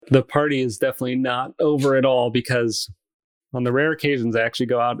the party is definitely not over at all, because on the rare occasions I actually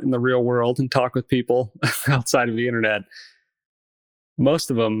go out in the real world and talk with people outside of the internet,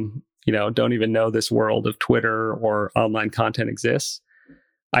 most of them, don't even know this world of Twitter or online content exists.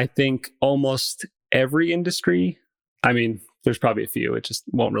 I think almost every industry, I mean, there's probably a few it just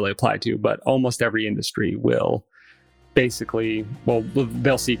won't really apply to, but almost every industry will basically,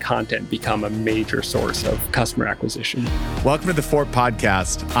 they'll see content become a major source of customer acquisition. Welcome to the Fort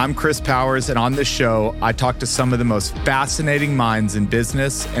Podcast. I'm Chris Powers, and on this show, I talk to some of the most fascinating minds in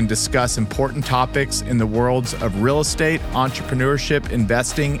business and discuss important topics in the worlds of real estate, entrepreneurship,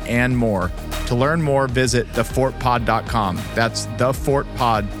 investing, and more. To learn more, visit thefortpod.com. That's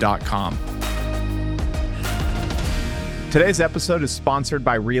thefortpod.com. Today's episode is sponsored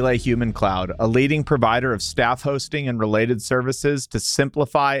by Relay Human Cloud, a leading provider of staff hosting and related services to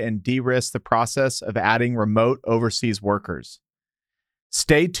simplify and de-risk the process of adding remote overseas workers.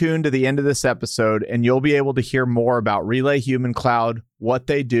 Stay tuned to the end of this episode, and you'll be able to hear more about Relay Human Cloud, what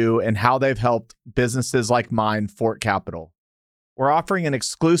they do, and how they've helped businesses like mine, Fort Capital. We're offering an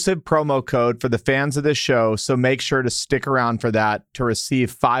exclusive promo code for the fans of this show, so make sure to stick around for that to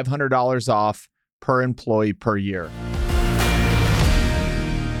receive $500 off per employee per year.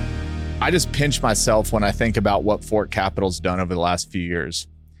 I just pinch myself when I think about what Fort Capital's done over the last few years.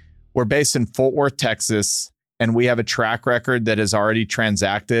 We're based in Fort Worth, Texas, and we have a track record that has already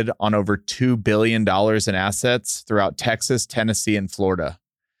transacted on over $2 billion in assets throughout Texas, Tennessee, and Florida.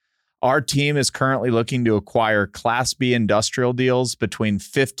 Our team is currently looking to acquire Class B industrial deals between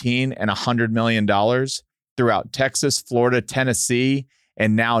 $15 and $100 million throughout Texas, Florida, Tennessee,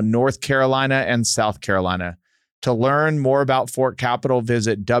 and now North Carolina and South Carolina. To learn more about Fort Capital,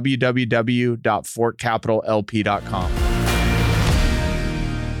 visit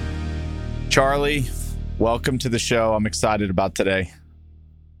www.fortcapitallp.com. Charlie, welcome to the show. I'm excited about today.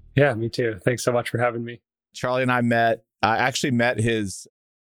 Yeah, me too. Thanks so much for having me. Charlie and I met. I actually met his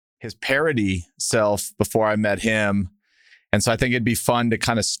parody self before I met him. And so I think it'd be fun to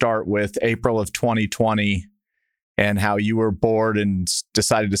kind of start with April of 2020 and how you were bored and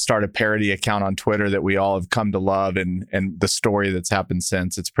decided to start a parody account on Twitter that we all have come to love, and the story that's happened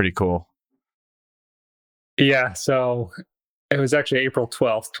since. It's pretty cool. Yeah, so it was actually April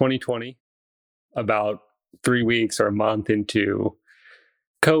 12th, 2020, about 3 weeks or a month into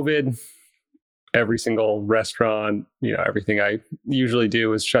COVID. Every single restaurant, everything I usually do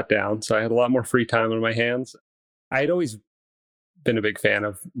was shut down. So I had a lot more free time on my hands. I had always been a big fan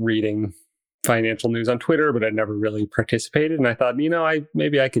of reading financial news on Twitter, but I'd never really participated. And I thought,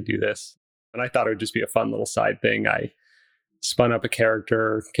 maybe I could do this. And I thought it would just be a fun little side thing. I spun up a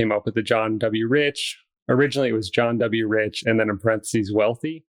character, came up with the John W. Rich. Originally, it was John W. Rich, and then in parentheses,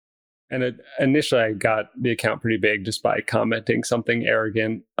 wealthy. And initially, I got the account pretty big just by commenting something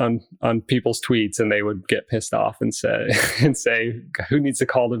arrogant on people's tweets, and they would get pissed off and say, who needs to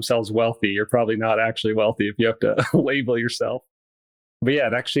call themselves wealthy? You're probably not actually wealthy if you have to label yourself. But yeah,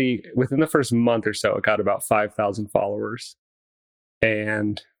 it actually, within the first month or so, it got about 5,000 followers.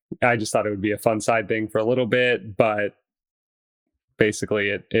 And I just thought it would be a fun side thing for a little bit, but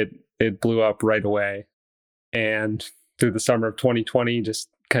basically it blew up right away. And through the summer of 2020, just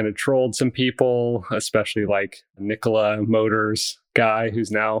kind of trolled some people, especially like Nikola Motors guy,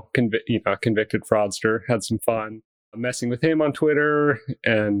 who's now convicted fraudster. Had some fun messing with him on Twitter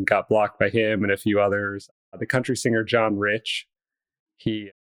and got blocked by him and a few others. The country singer John Rich,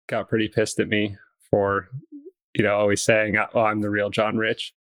 he got pretty pissed at me for, always saying, oh, I'm the real John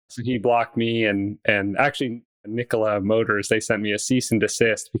Rich. So he blocked me, and actually Nikola Motors, they sent me a cease and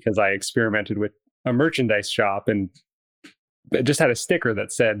desist because I experimented with a merchandise shop and it just had a sticker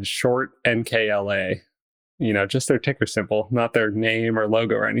that said short NKLA, just their ticker symbol, not their name or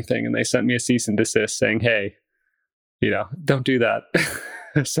logo or anything. And they sent me a cease and desist saying, hey, don't do that.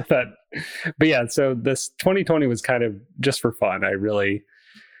 So this 2020 was kind of just for fun. It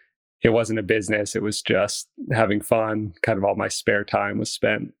wasn't a business. It was just having fun. Kind of all my spare time was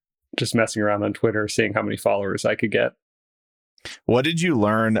spent just messing around on Twitter, seeing how many followers I could get. What have you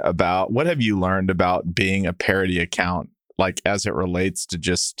learned about being a parody account, like as it relates to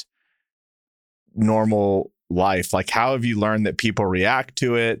just normal life? Like, how have you learned that people react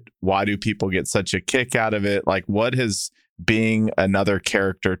to it? Why do people get such a kick out of it? Like, what has being another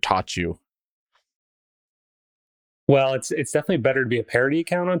character taught you? Well, it's definitely better to be a parody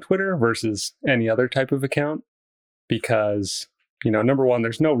account on Twitter versus any other type of account because, number one,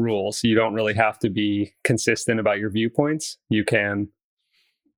 there's no rules. You don't really have to be consistent about your viewpoints. You can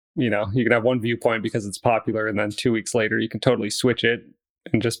have one viewpoint because it's popular, and then 2 weeks later you can totally switch it.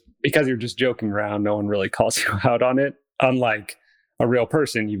 And just because you're just joking around, no one really calls you out on it. Unlike a real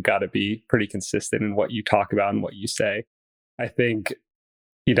person, you've got to be pretty consistent in what you talk about and what you say. I think,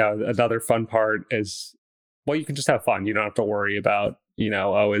 another fun part is, well, you can just have fun. You don't have to worry about,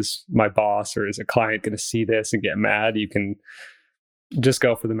 oh, is my boss or is a client going to see this and get mad? You can just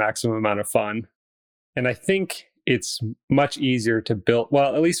go for the maximum amount of fun. And I think it's much easier to build,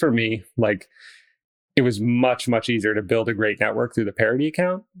 well, at least for me, like it was much, much easier to build a great network through the Parody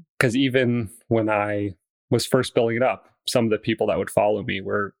account. Because even when I was first building it up, some of the people that would follow me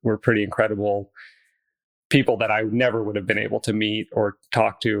were pretty incredible people that I never would have been able to meet or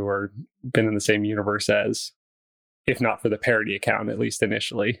talk to or been in the same universe as, if not for the Parody account, at least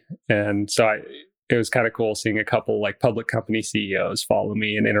initially. And so it was kind of cool seeing a couple like public company CEOs follow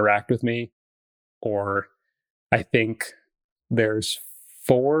me and interact with me. Or I think there's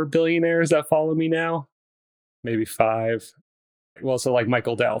 4 billionaires that follow me now, maybe 5. Well, so like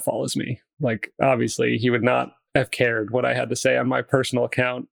Michael Dell follows me. Like, obviously, he would not have cared what I had to say on my personal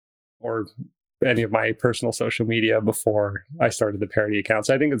account or any of my personal social media before I started the Parody account.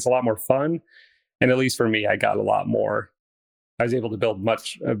 So I think it's a lot more fun. And at least for me, I got a lot more. I was able to build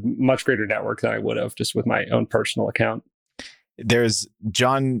a much greater network than I would have just with my own personal account. There's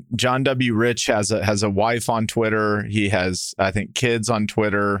John W. Rich has a wife on Twitter. He has, I think, kids on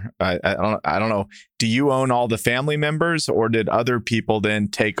Twitter. I don't know. Do you own all the family members, or did other people then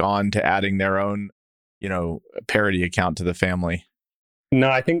take on to adding their own, Parody account to the family? No,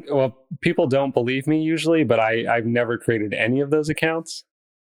 I think, well, people don't believe me usually, but I've never created any of those accounts.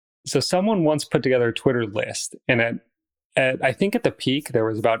 So someone once put together a Twitter list, and I think at the peak there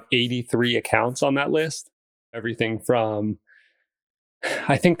was about 83 accounts on that list. Everything from,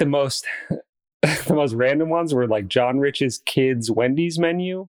 I think the most random ones were like John Rich's kids Wendy's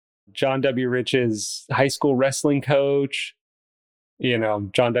menu, John W. Rich's high school wrestling coach,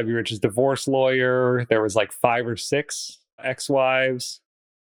 John W. Rich's divorce lawyer. There was like 5 or 6 ex-wives.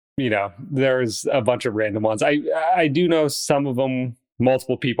 There's a bunch of random ones. I do know some of them,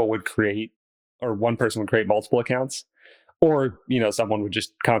 multiple people would create, or one person would create multiple accounts, or, someone would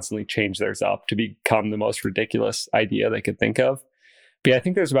just constantly change theirs up to become the most ridiculous idea they could think of. But yeah, I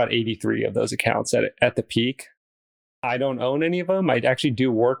think there's about 83 of those accounts at the peak. I don't own any of them. I actually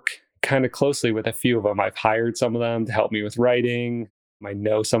do work kind of closely with a few of them. I've hired some of them to help me with writing. I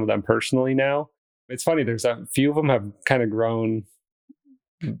know some of them personally now. It's funny, there's a few of them have kind of grown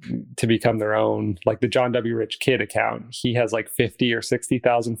to become their own. Like the John W. Rich kid account, he has like 50 or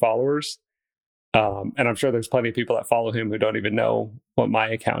 60,000 followers. And I'm sure there's plenty of people that follow him who don't even know what my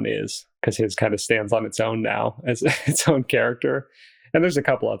account is, because his kind of stands on its own now as its own character. And there's a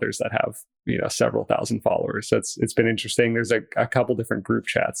couple others that have, several thousand followers. So it's been interesting. There's a couple different group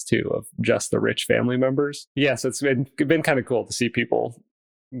chats too of just the Rich family members. Yeah, so it's been kind of cool to see people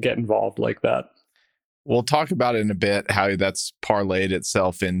get involved like that. We'll talk about it in a bit, how that's parlayed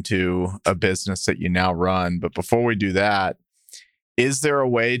itself into a business that you now run. But before we do that, is there a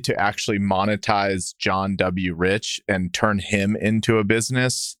way to actually monetize John W. Rich and turn him into a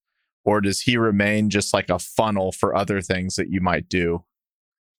business? Or does he remain just like a funnel for other things that you might do?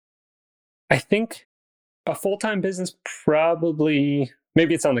 I think a full-time business probably,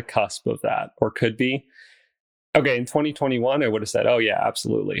 maybe it's on the cusp of that, or could be. Okay, in 2021, I would have said, oh yeah,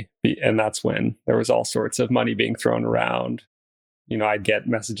 absolutely. And that's when there was all sorts of money being thrown around. I'd get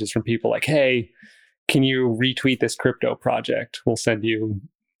messages from people like, hey, can you retweet this crypto project? We'll send you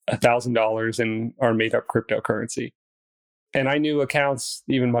 $1,000 in our made up cryptocurrency. And I knew accounts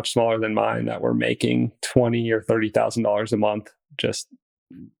even much smaller than mine that were making $20,000 or $30,000 a month, just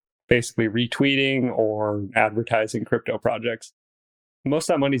basically retweeting or advertising crypto projects. Most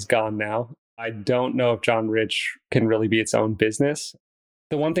of that money's gone now. I don't know if John Rich can really be its own business.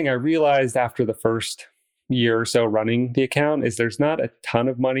 The one thing I realized after the first year or so running the account is there's not a ton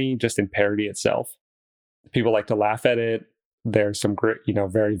of money just in Parody itself. People like to laugh at it. There's some great,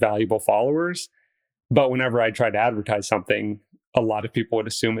 very valuable followers. But whenever I try to advertise something, a lot of people would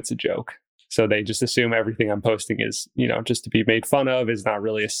assume it's a joke. So they just assume everything I'm posting is, just to be made fun of, is not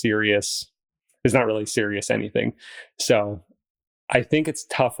really serious anything. So I think it's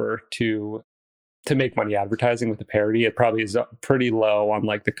tougher to make money advertising with a Parody. It probably is pretty low on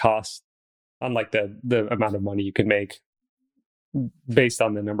like the cost, on like the amount of money you can make based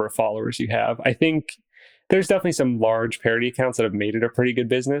on the number of followers you have. I think there's definitely some large Parody accounts that have made it a pretty good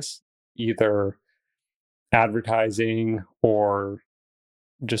business, either advertising or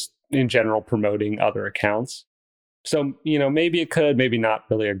just in general promoting other accounts. So, maybe it could, maybe not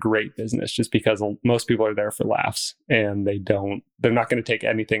really a great business, just because most people are there for laughs and they're not going to take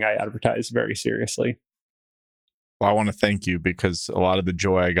anything I advertise very seriously. Well, I want to thank you, because a lot of the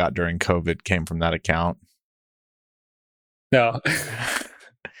joy I got during COVID came from that account. No.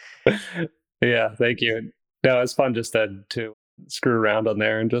 Yeah, thank you. No, it's fun just to screw around on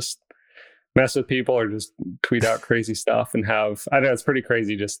there and just mess with people or just tweet out crazy stuff and have, I know it's pretty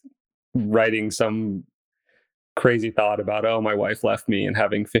crazy just writing some crazy thought about, oh, my wife left me, and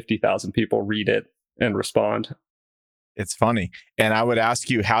having 50,000 people read it and respond. It's funny. And I would ask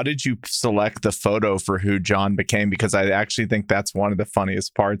you, how did you select the photo for who John became? Because I actually think that's one of the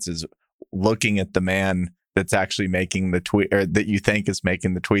funniest parts is looking at the man that's actually making the tweet, or that you think is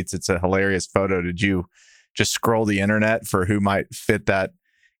making the tweets. It's a hilarious photo. Did you just scroll the internet for who might fit that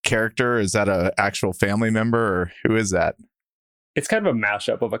character? Is that a actual family member, or who is that? It's kind of a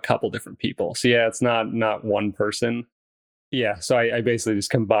mashup of a couple different people. So yeah, it's not one person. Yeah, so I basically just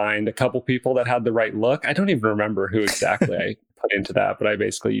combined a couple people that had the right look. I don't even remember who exactly I put into that, but I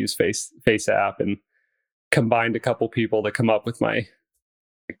basically used Face App and combined a couple people to come up with my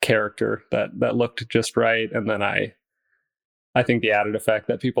character that looked just right. And then I think the added effect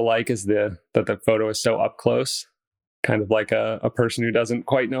that people like is that the photo is so up close, kind of like a person who doesn't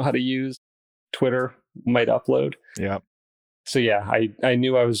quite know how to use Twitter might upload. Yeah. So yeah, I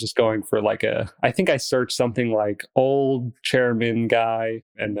knew I was just going for like I think I searched something like old chairman guy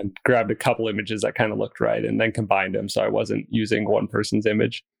and then grabbed a couple images that kind of looked right and then combined them. So I wasn't using one person's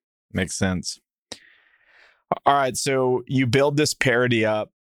image. Makes sense. All right. So you build this parody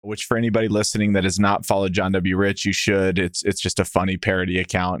up, which for anybody listening that has not followed John W. Rich, you should. It's just a funny parody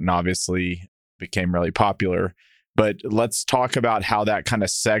account and obviously became really popular. But let's talk about how that kind of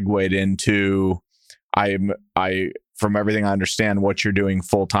segued into from everything I understand, what you're doing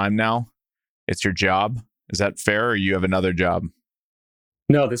full time now. It's your job. Is that fair, or you have another job?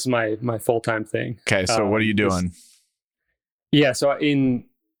 No, this is my full time thing. Okay, so what are you doing? So in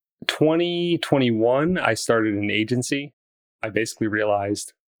 2021, I started an agency. I basically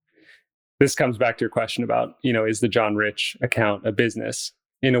realized, this comes back to your question about, is the John Rich account a business?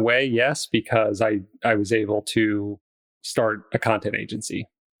 In a way, yes, because I was able to start a content agency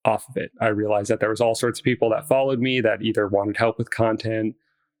off of it. I realized that there was all sorts of people that followed me that either wanted help with content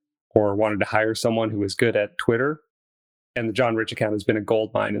or wanted to hire someone who was good at Twitter. And the John Rich account has been a gold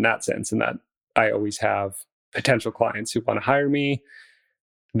mine in that sense, in that I always have potential clients who want to hire me.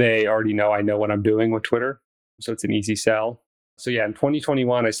 They already know I know what I'm doing with Twitter, so it's an easy sell. So yeah, in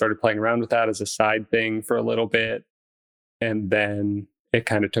 2021, I started playing around with that as a side thing for a little bit. And then it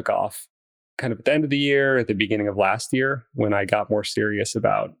kind of took off kind of at the end of the year, at the beginning of last year, when I got more serious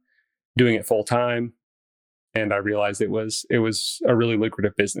about doing it full time. And I realized it was a really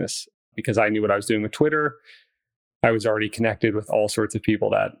lucrative business because I knew what I was doing with Twitter. I was already connected with all sorts of people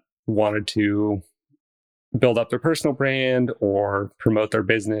that wanted to build up their personal brand or promote their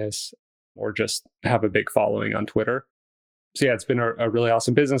business or just have a big following on Twitter. So yeah, it's been a really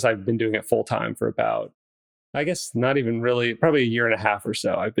awesome business. I've been doing it full time for about, I guess not even really, probably a year and a half or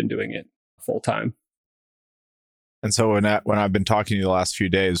so. I've been doing it full time. And so when I've been talking to you the last few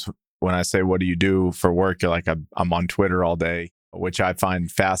days, when I say, what do you do for work? You're like, I'm on Twitter all day, which I find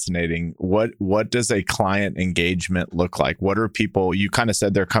fascinating. What does a client engagement look like? What are people, you kind of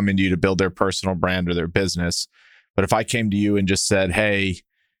said they're coming to you to build their personal brand or their business. But if I came to you and just said, hey,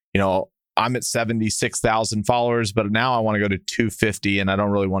 I'm at 76,000 followers, but now I want to go to 250 and I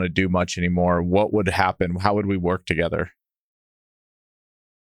don't really want to do much anymore, what would happen? How would we work together?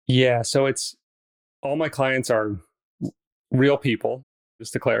 Yeah, so it's all my clients are real people.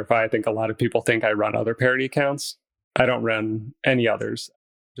 Just to clarify, I think a lot of people think I run other parody accounts. I don't run any others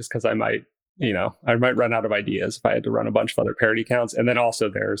just because I might run out of ideas if I had to run a bunch of other parody accounts. And then also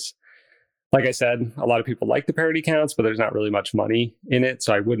there's, like I said, a lot of people like the parody accounts, but there's not really much money in it.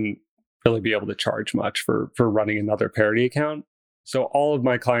 So I wouldn't really be able to charge much for running another parody account. So all of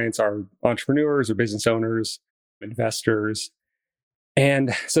my clients are entrepreneurs or business owners, investors.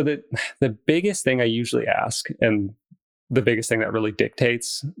 And so the biggest thing I usually ask, and the biggest thing that really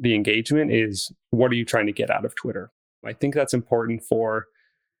dictates the engagement, is what are you trying to get out of Twitter? I think that's important for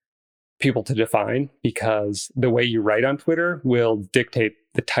people to define, because the way you write on Twitter will dictate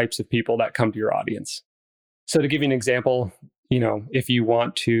the types of people that come to your audience. So to give you an example, if you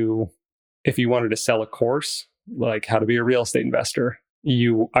wanted to sell a course, like how to be a real estate investor,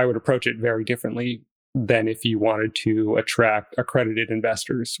 I would approach it very differently than if you wanted to attract accredited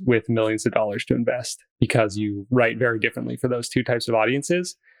investors with millions of dollars to invest, because you write very differently for those two types of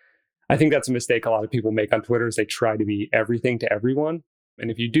audiences. I think that's a mistake a lot of people make on Twitter, is they try to be everything to everyone. And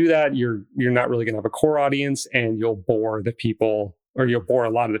if you do that, you're not really going to have a core audience, and you'll bore the people, or you'll bore a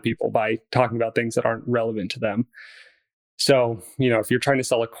lot of the people by talking about things that aren't relevant to them. So, if you're trying to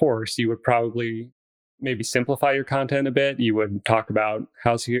sell a course, you would probably maybe simplify your content a bit. You would talk about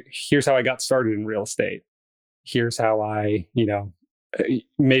here's how I got started in real estate. Here's how I,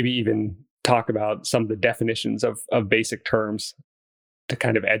 maybe even talk about some of the definitions of basic terms to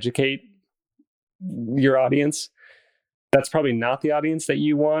kind of educate your audience. That's probably not the audience that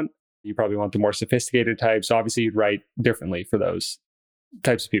you want. You probably want the more sophisticated type. So obviously you'd write differently for those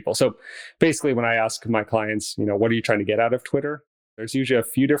types of people. So basically when I ask my clients, what are you trying to get out of Twitter? There's usually a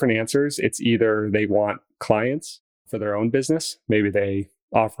few different answers. It's either they want clients for their own business. Maybe they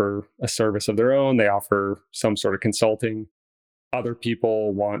offer a service of their own. They offer some sort of consulting. Other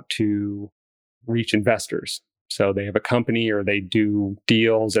people want to reach investors. So they have a company or they do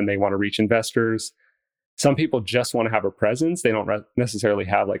deals and they want to reach investors. Some people just want to have a presence. They don't necessarily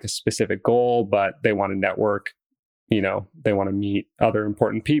have like a specific goal, but they want to network. They want to meet other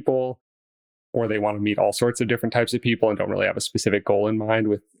important people, or they want to meet all sorts of different types of people and don't really have a specific goal in mind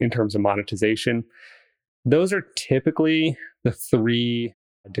in terms of monetization. Those are typically the 3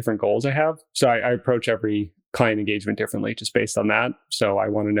 different goals I have. So I approach every client engagement differently just based on that. So I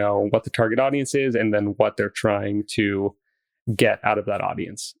want to know what the target audience is and then what they're trying to get out of that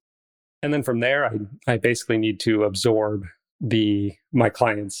audience. And then from there, I basically need to absorb my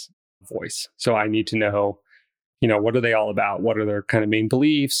client's voice. So I need to know, what are they all about? What are their kind of main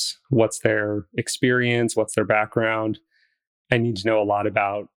beliefs? What's their experience? What's their background? I need to know a lot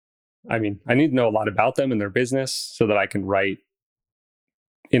about them and their business so that I can write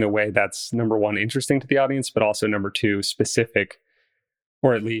in a way that's, number 1, interesting to the audience, but also number 2, specific,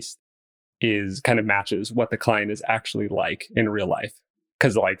 or at least is kind of matches what the client is actually like in real life.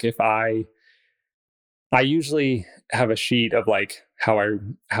 Because like if I usually have a sheet of like how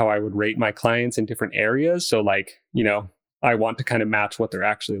I would rate my clients in different areas. So like, I want to kind of match what they're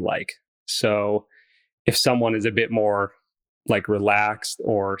actually like. So if someone is a bit more like relaxed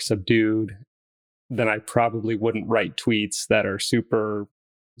or subdued, then I probably wouldn't write tweets that are super,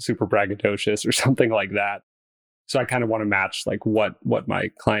 super braggadocious or something like that. So I kind of want to match like what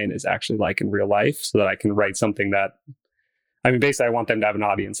my client is actually like in real life so that I can write something that, basically I want them to have an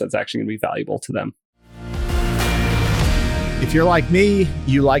audience that's actually going to be valuable to them. If you're like me,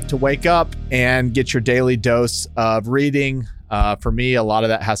 you like to wake up and get your daily dose of reading. For me, a lot of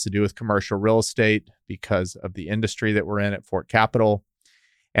that has to do with commercial real estate because of the industry that we're in at Fort Capital.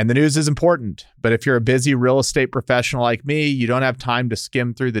 And the news is important, but if you're a busy real estate professional like me, you don't have time to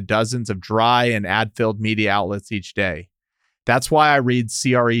skim through the dozens of dry and ad-filled media outlets each day. That's why I read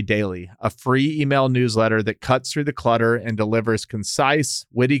CRE Daily, a free email newsletter that cuts through the clutter and delivers concise,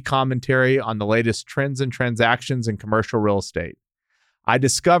 witty commentary on the latest trends and transactions in commercial real estate. I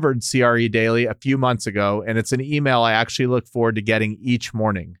discovered CRE Daily a few months ago, and it's an email I actually look forward to getting each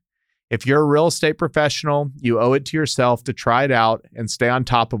morning. If you're a real estate professional, you owe it to yourself to try it out and stay on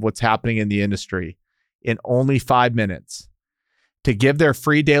top of what's happening in the industry in only 5 minutes. To give their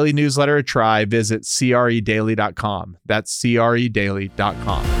free daily newsletter a try, visit credaily.com. That's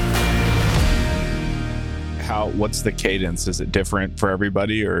credaily.com. What's the cadence? Is it different for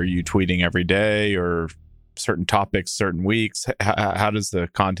everybody, or are you tweeting every day, or certain topics, certain weeks? How does the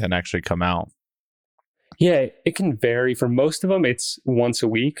content actually come out? Yeah, it can vary. For most of them, it's once a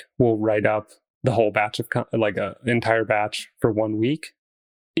week. We'll write up the whole batch of like an entire batch for 1 week.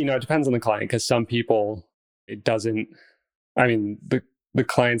 It depends on the client, because some people, it doesn't. The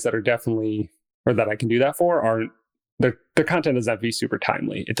clients that are definitely, or that I can do that for, aren't, the content doesn't have to be super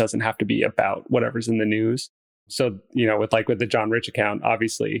timely. It doesn't have to be about whatever's in the news. So, with the John Rich account,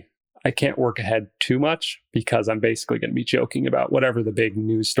 obviously I can't work ahead too much because I'm basically going to be joking about whatever the big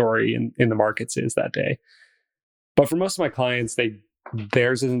news story in the markets is that day. But for most of my clients,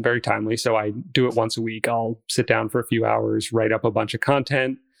 theirs isn't very timely. So I do it once a week. I'll sit down for a few hours, write up a bunch of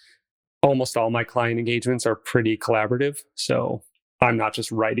content. Almost all my client engagements are pretty collaborative. So I'm not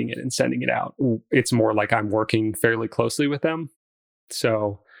just writing it and sending it out. It's more like I'm working fairly closely with them.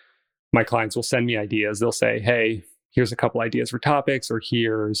 So my clients will send me ideas. They'll say, hey, here's a couple ideas for topics, or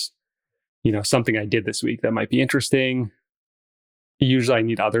here's, something I did this week that might be interesting. Usually I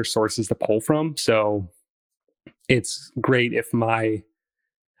need other sources to pull from. So it's great if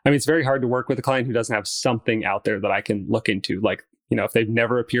it's very hard to work with a client who doesn't have something out there that I can look into. Like, if they've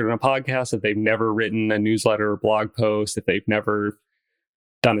never appeared on a podcast, if they've never written a newsletter or blog post, if they've never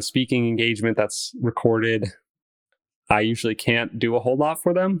done a speaking engagement that's recorded, I usually can't do a whole lot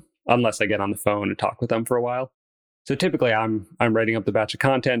for them unless I get on the phone and talk with them for a while. So typically I'm writing up the batch of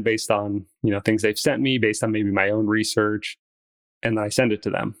content based on, things they've sent me, based on maybe my own research, and then I send it to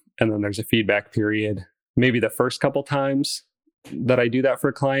them. And then there's a feedback period. Maybe the first couple times that I do that for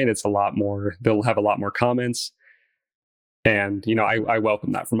a client, it's a lot more, they'll have a lot more comments. And, I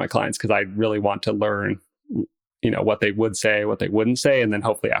welcome that from my clients because I really want to learn what they would say, what they wouldn't say. And then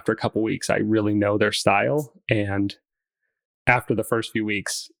hopefully after a couple weeks, I really know their style. And after the first few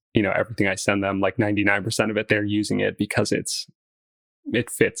weeks, everything I send them, like 99% of it, they're using it because it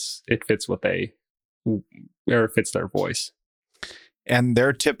fits what they, or it fits their voice. And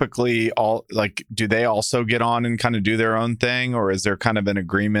they're typically all like, do they also get on and kind of do their own thing? Or is there kind of an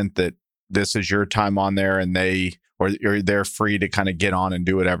agreement that this is your time on there and they're free to kind of get on and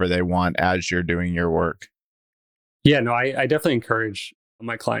do whatever they want as you're doing your work? Yeah, no, I definitely encourage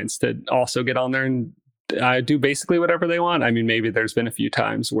my clients to also get on there and do basically whatever they want. I mean, maybe there's been a few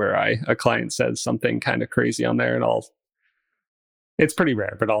times where a client says something kind of crazy on there and it's pretty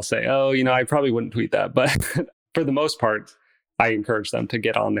rare, but I'll say, oh, I probably wouldn't tweet that. But for the most part, I encourage them to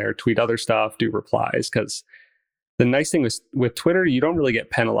get on there, tweet other stuff, do replies, because the nice thing with Twitter, you don't really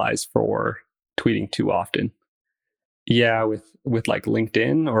get penalized for tweeting too often. Yeah, with like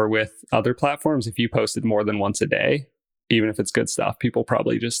LinkedIn or with other platforms, if you posted more than once a day, even if it's good stuff, people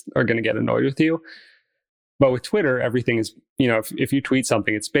probably just are going to get annoyed with you. But with Twitter, everything is, if you tweet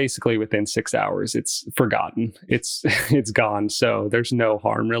something, it's basically within 6 hours, it's forgotten, it's gone. So there's no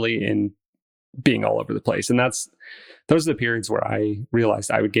harm really in being all over the place. And those are the periods where I realized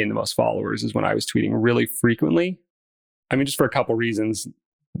I would gain the most followers, is when I was tweeting really frequently. I mean, just for a couple reasons,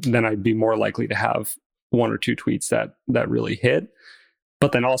 then I'd be more likely to have one or two tweets that really hit.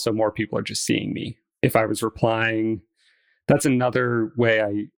 But then also more people are just seeing me. If I was replying, that's another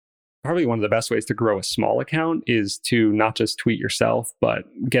way probably one of the best ways to grow a small account is to not just tweet yourself, but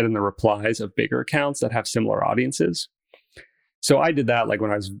get in the replies of bigger accounts that have similar audiences. So I did that like when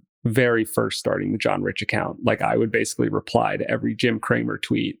I was very first starting the John Rich account. Like I would basically reply to every Jim Cramer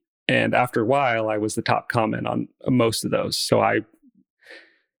tweet. And after a while, I was the top comment on most of those. So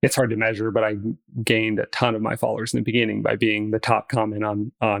it's hard to measure, but I gained a ton of my followers in the beginning by being the top comment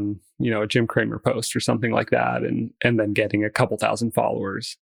on a Jim Cramer post or something like that, and then getting a couple thousand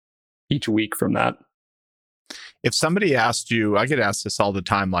followers each week from that. If somebody asked you, I get asked this all the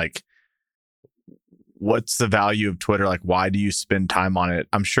time, like, what's the value of Twitter? Like, why do you spend time on it?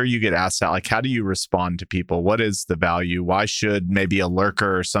 I'm sure you get asked that. Like, how do you respond to people? What is the value? Why should maybe a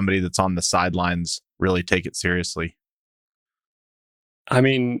lurker or somebody that's on the sidelines really take it seriously? I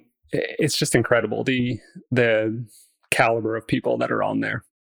mean, it's just incredible, the caliber of people that are on there.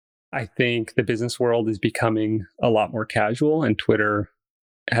 I think the business world is becoming a lot more casual, and Twitter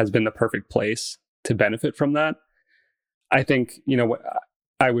has been the perfect place to benefit from that. I think,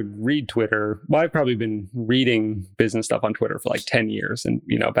 I would read Twitter. Well, I've probably been reading business stuff on Twitter for like 10 years. And,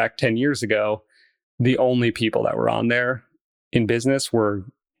 back 10 years ago, the only people that were on there in business were,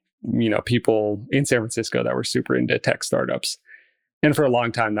 people in San Francisco that were super into tech startups. And for a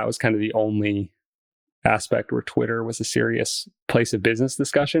long time, that was kind of the only aspect where Twitter was a serious place of business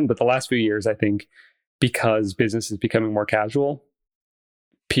discussion. But the last few years, I think, because business is becoming more casual,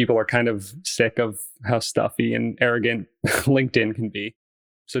 people are kind of sick of how stuffy and arrogant LinkedIn can be.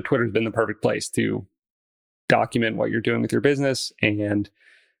 So Twitter's been the perfect place to document what you're doing with your business and,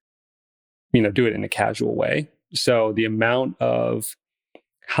 do it in a casual way. So the amount of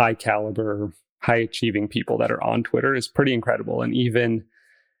high caliber, high achieving people that are on Twitter is pretty incredible. And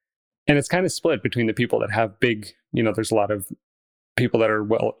it's kind of split between the people that have big, there's a lot of people that are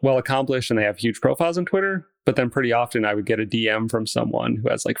well accomplished and they have huge profiles on Twitter. But then pretty often I would get a DM from someone who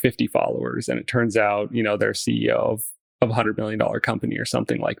has like 50 followers, and it turns out, they're CEO of a $100 million company or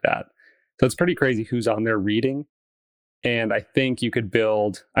something like that. So it's pretty crazy who's on there reading. And I think you could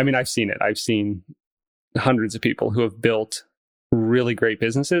build, I've seen it. I've seen hundreds of people who have built really great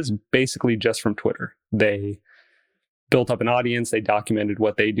businesses basically just from Twitter. They built up an audience, they documented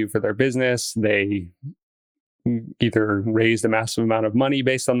what they do for their business, they either raised a massive amount of money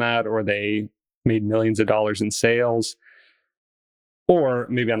based on that, or they made millions of dollars in sales. Or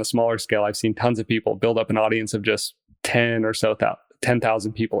maybe on a smaller scale, I've seen tons of people build up an audience of just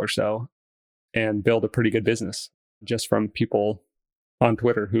 10,000 people or so and build a pretty good business just from people on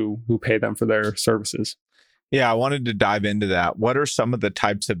Twitter who pay them for their services. Yeah, I wanted to dive into that. What are some of the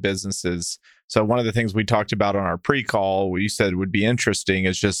types of businesses? So one of the things we talked about on our pre-call, what you said would be interesting,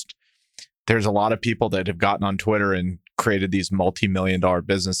 is just there's a lot of people that have gotten on Twitter and created these multi-million-dollar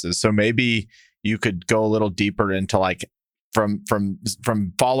businesses. So maybe you could go a little deeper into like from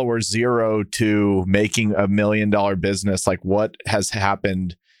followers 0 to making $1 million business, like what has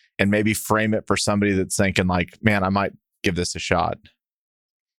happened, and maybe frame it for somebody that's thinking like, man, I might give this a shot.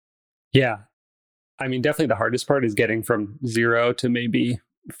 Yeah. Definitely the hardest part is getting from 0 to maybe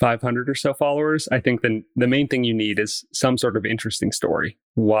 500 or so followers. I think the main thing you need is some sort of interesting story.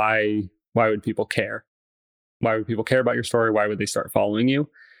 Why would people care? Why would people care about your story? Why would they start following you?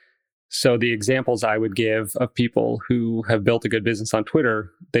 So the examples I would give of people who have built a good business on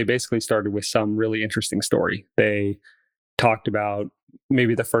Twitter, they basically started with some really interesting story. They talked about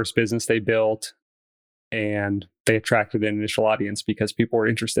maybe the first business they built, and they attracted an initial audience because people were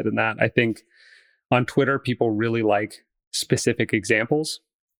interested in that. I think on Twitter, people really like specific examples.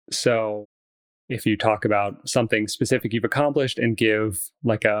 So if you talk about something specific you've accomplished and give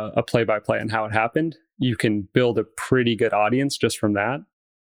like a play-by-play on how it happened, you can build a pretty good audience just from that.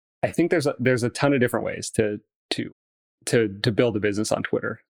 I think there's a ton of different ways to build a business on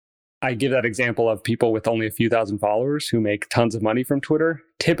Twitter. I give that example of people with only a few thousand followers who make tons of money from Twitter.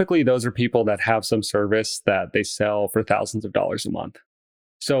 Typically, those are people that have some service that they sell for thousands of dollars a month.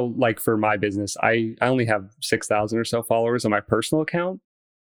 So like for my business, I only have 6,000 or so followers on my personal account,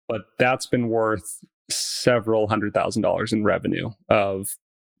 but that's been worth several $100,000 in revenue of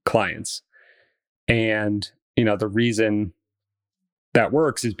clients. And, the reason that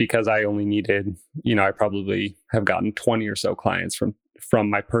works is because I only needed, I probably have gotten 20 or so clients from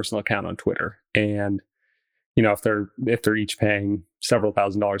my personal account on Twitter. And, if they're each paying several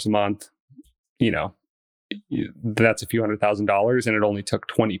 $1,000s a month, that's a few $100,000, and it only took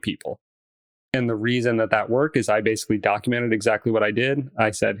 20 people. And the reason that worked is I basically documented exactly what I did.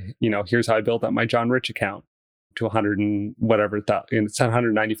 I said, here's how I built up my John Rich account to 100 and whatever, it's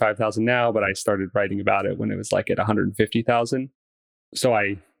 195,000 now, but I started writing about it when it was like at 150,000. So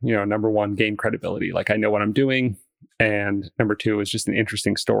I, number one, gained credibility. Like I know what I'm doing. And number two is just an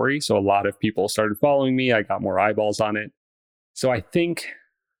interesting story. So a lot of people started following me. I got more eyeballs on it. So I think,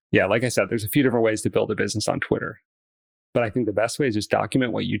 like I said, there's a few different ways to build a business on Twitter. But I think the best way is just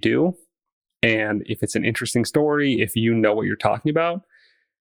document what you do. And if it's an interesting story, if you know what you're talking about,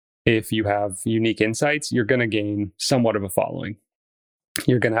 if you have unique insights, you're going to gain somewhat of a following.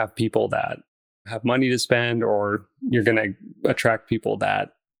 You're going to have people that have money to spend, or you're going to attract people that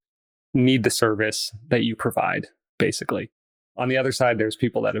need the service that you provide, basically. On the other side, there's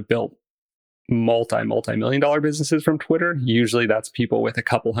people that have built multi-million dollar businesses from Twitter. Usually that's people with a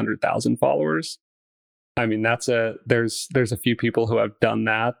couple 100,000 followers. I mean, there's a few people who have done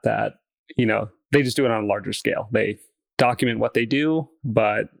that, they just do it on a larger scale. They document what they do,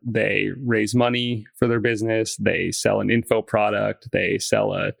 but they raise money for their business. They sell an info product. They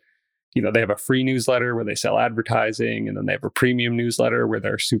sell they have a free newsletter where they sell advertising, and then they have a premium newsletter where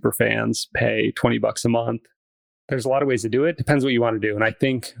their super fans pay $20 a month. There's a lot of ways to do it. Depends what you want to do. And I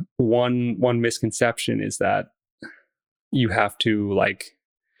think one misconception is that you have to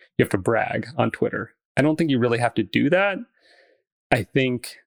brag on Twitter. I don't think you really have to do that. I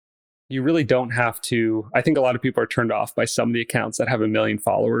think you really don't have to. I think a lot of people are turned off by some of the accounts that have 1 million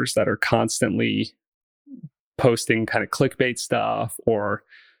followers that are constantly posting kind of clickbait stuff or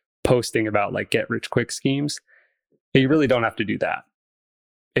posting about like get rich quick schemes. You really don't have to do that.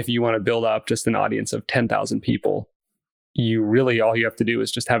 If you want to build up just an audience of 10,000 people, all you have to do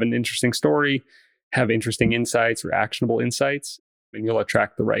is just have an interesting story, have interesting insights or actionable insights, and you'll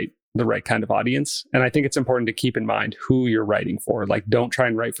attract the right kind of audience. And I think it's important to keep in mind who you're writing for. Like, don't try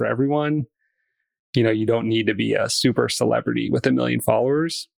and write for everyone. You don't need to be a super celebrity with 1 million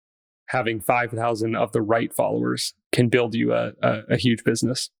followers. Having 5,000 of the right followers can build you a huge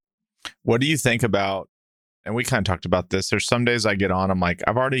business. What do you think about, and we kind of talked about this, there's some days I get on, I'm like,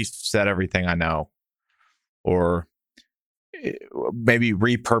 I've already said everything I know. Or maybe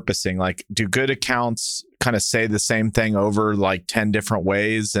repurposing, like, do good accounts kind of say the same thing over like 10 different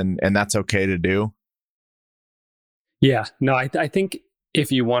ways, and that's okay to do? Yeah, no, I think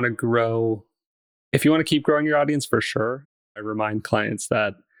if you want to keep growing your audience, for sure. I remind clients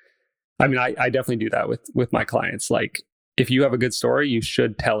that, I definitely do that with my clients. Like, if you have a good story, you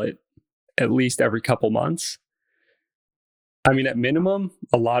should tell it at least every couple months. At minimum,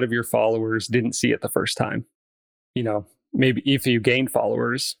 a lot of your followers didn't see it the first time. Maybe if you gained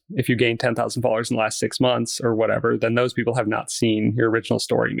 10,000 followers in the last 6 months or whatever, then those people have not seen your original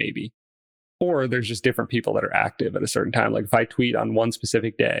story, maybe. Or there's just different people that are active at a certain time. Like if I tweet on one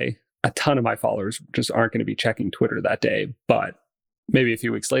specific day, a ton of my followers just aren't going to be checking Twitter that day, but maybe a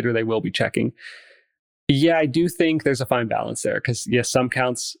few weeks later, they will be checking. Yeah, I do think there's a fine balance there because, yes, some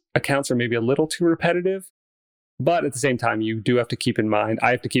accounts are maybe a little too repetitive. But at the same time, you do have to keep in mind, I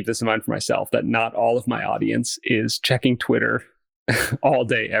have to keep this in mind for myself, that not all of my audience is checking Twitter all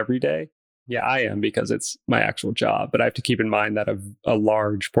day, every day. Yeah, I am, because it's my actual job. But I have to keep in mind that a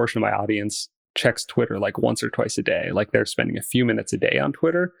large portion of my audience checks Twitter like once or twice a day. Like they're spending a few minutes a day on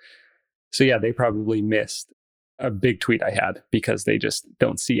Twitter. So yeah, they probably missed a big tweet I had because they just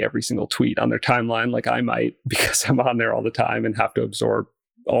don't see every single tweet on their timeline like I might, because I'm on there all the time and have to absorb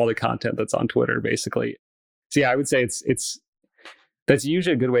all the content that's on Twitter, basically. So yeah, I would say it's That's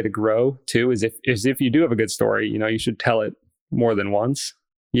usually a good way to grow too, is if you do have a good story, you should tell it more than once.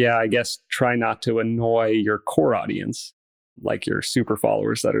 Yeah, I guess try not to annoy your core audience, like your super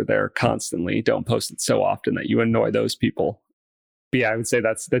followers that are there constantly. Don't post it so often that you annoy those people. But yeah, I would say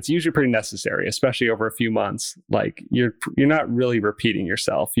that's usually pretty necessary, especially over a few months. Like you're not really repeating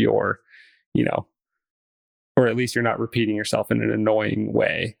yourself. You know, or at least you're not repeating yourself in an annoying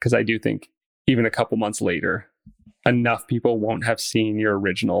way. Because I do think even a couple months later, enough people won't have seen your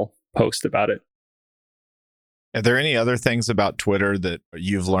original post about it. Are there any other things about Twitter that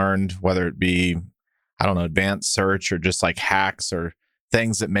you've learned, whether it be, I don't know, advanced search or just like hacks or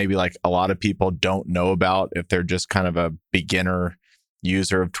things that maybe like a lot of people don't know about if they're just kind of a beginner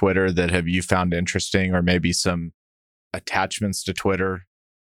user of Twitter, that have you found interesting, or maybe some attachments to Twitter,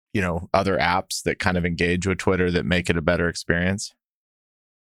 other apps that kind of engage with Twitter that make it a better experience?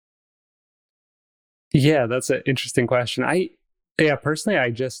 Yeah, that's an interesting question. Personally,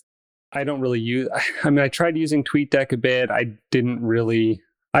 I don't really use, I mean, I tried using TweetDeck a bit.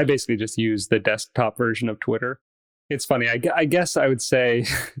 I basically just use the desktop version of Twitter. It's funny. I guess I would say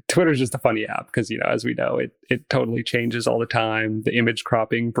Twitter's just a funny app because, as we know, it totally changes all the time. The image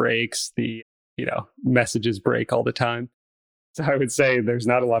cropping breaks, the, messages break all the time. So I would say there's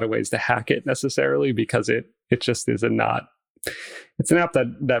not a lot of ways to hack it necessarily, because it just is it's an app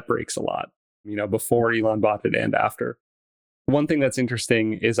that breaks a lot, before Elon bought it and after. One thing that's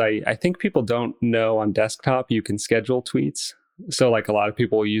interesting is I think people don't know on desktop you can schedule tweets. So like a lot of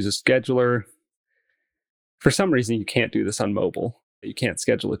people will use a scheduler. For some reason, you can't do this on mobile. You can't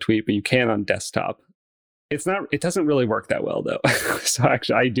schedule a tweet, but you can on desktop. It doesn't really work that well though. So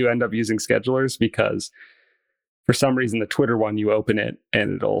actually I do end up using schedulers because for some reason the Twitter one, you open it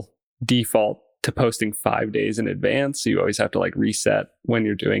and it'll default to posting 5 days in advance. So you always have to like reset when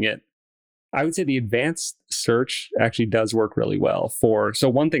you're doing it. I would say the advanced search actually does work really well so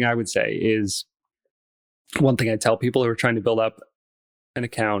one thing I would say is, one thing I tell people who are trying to build up an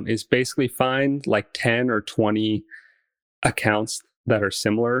account is basically find like 10 or 20 accounts that are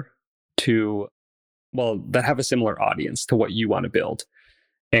similar that have a similar audience to what you want to build,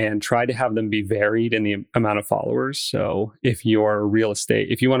 and try to have them be varied in the amount of followers. So if you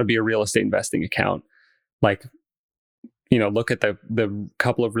want to be a real estate investing account, like, look at the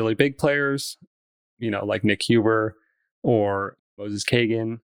couple of really big players, like Nick Huber or Moses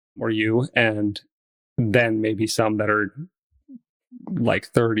Kagan or you, and then maybe some that are like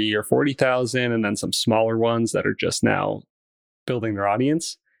 30 or 40,000, and then some smaller ones that are just now building their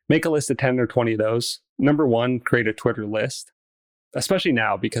audience. Make a list of 10 or 20 of those. Number one, create a Twitter list, especially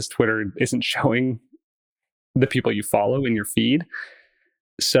now because Twitter isn't showing the people you follow in your feed.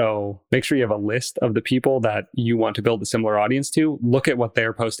 So make sure you have a list of the people that you want to build a similar audience to. Look at what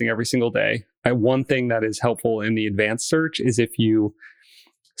they're posting every single day. One thing that is helpful in the advanced search is if you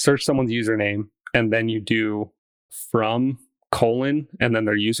search someone's username and then you do from : and then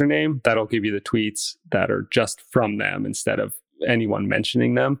their username, that'll give you the tweets that are just from them instead of anyone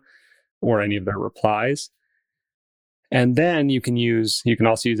mentioning them or any of their replies. And then you can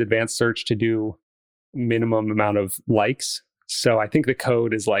also use advanced search to do minimum amount of likes. So I think the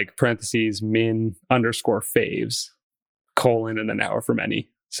code is like parentheses min_faves : and then however many.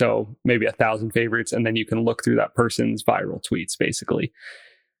 So maybe 1,000 favorites, and then you can look through that person's viral tweets basically.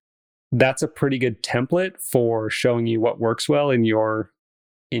 That's a pretty good template for showing you what works well within your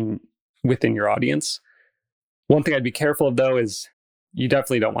audience. One thing I'd be careful of though is you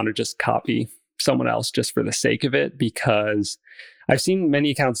definitely don't want to just copy someone else just for the sake of it, because I've seen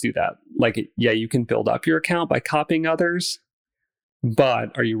many accounts do that. Like, yeah, you can build up your account by copying others,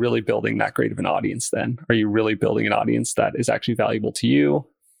 but are you really building that great of an audience then? Are you really building an audience that is actually valuable to you?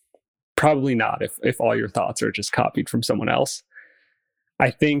 Probably not if all your thoughts are just copied from someone else. I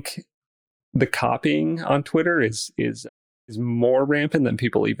think the copying on Twitter is more rampant than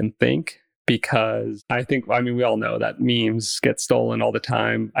people even think, because we all know that memes get stolen all the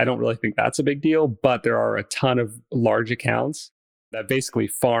time. I don't really think that's a big deal, but there are a ton of large accounts that basically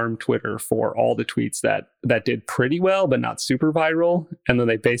farm Twitter for all the tweets that did pretty well, but not super viral. And then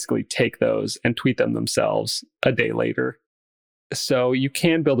they basically take those and tweet them themselves a day later. So you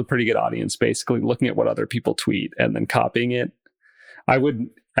can build a pretty good audience, basically looking at what other people tweet and then copying it. I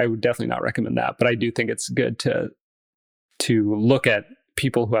would definitely not recommend that, but I do think it's good to look at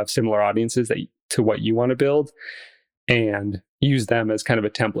people who have similar audiences to what you want to build and use them as kind of a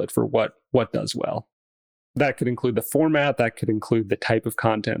template for what does well. That could include the format, that could include the type of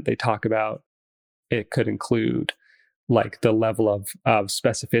content they talk about. It could include like the level of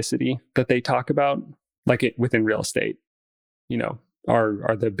specificity that they talk about, like within real estate.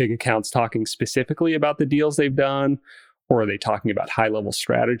 Are the big accounts talking specifically about the deals they've done? or are they talking about high level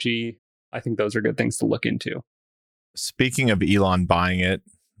strategy? I think those are good things to look into. Speaking of Elon buying it,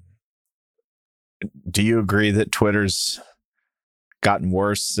 do you agree that Twitter's gotten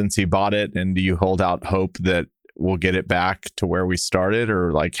worse since he bought it? And do you hold out hope that we'll get it back to where we started?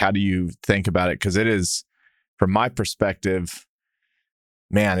 Or like, how do you think about it? Because it is, from my perspective,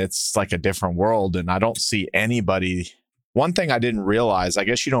 man, it's like a different world. And I don't see anybody. One thing I didn't realize, I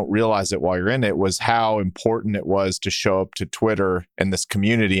guess you don't realize it while you're in it, was how important it was to show up to Twitter and this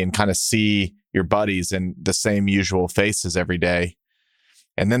community and kind of see your buddies and the same usual faces every day.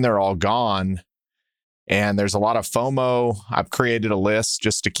 And then they're all gone. And there's a lot of FOMO. I've created a list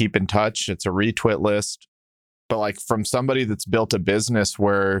just to keep in touch. It's a retweet list. But like, from somebody that's built a business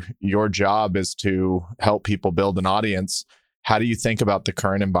where your job is to help people build an audience, how do you think about the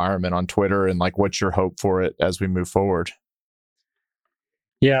current environment on Twitter, and like, what's your hope for it as we move forward?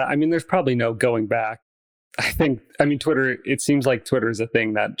 Yeah, I mean, there's probably no going back. Twitter, it seems like Twitter is a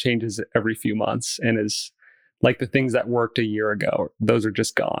thing that changes every few months, and is like the things that worked a year ago, those are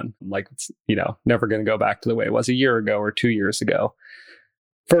just gone. Like, it's, never going to go back to the way it was a year ago or 2 years ago,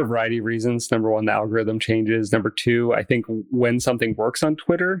 for a variety of reasons. Number one, the algorithm changes. Number two, I think when something works on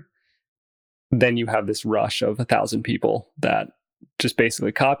Twitter, then you have this rush of 1,000 people that just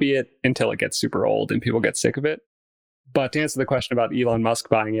basically copy it until it gets super old and people get sick of it. But to answer the question about Elon Musk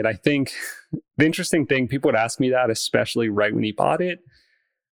buying it, I think the interesting thing, people would ask me that, especially right when he bought it.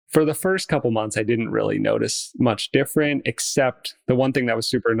 For the first couple months, I didn't really notice much different, except the one thing that was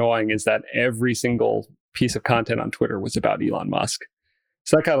super annoying is that every single piece of content on Twitter was about Elon Musk.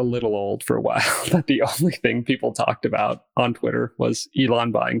 So that got a little old for a while, that the only thing people talked about on Twitter was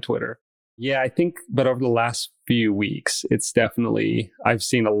Elon buying Twitter. Yeah, I think, but over the last few weeks, it's definitely, I've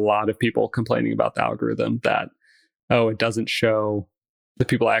seen a lot of people complaining about the algorithm that, oh, it doesn't show the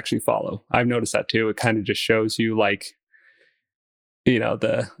people I actually follow. I've noticed that too. It kind of just shows you like,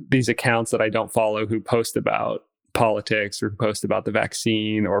 these accounts that I don't follow who post about politics or post about the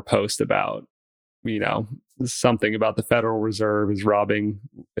vaccine or post about, something about the Federal Reserve is robbing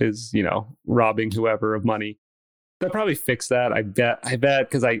whoever of money. They'll probably fix that. I bet,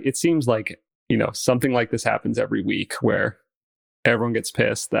 because it seems like, something like this happens every week where everyone gets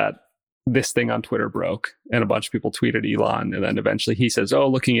pissed that this thing on Twitter broke and a bunch of people tweeted Elon, and then eventually he says, oh,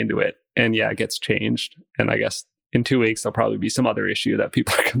 looking into it. And yeah, it gets changed. And I guess in 2 weeks, there'll probably be some other issue that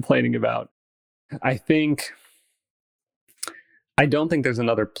people are complaining about. I don't think there's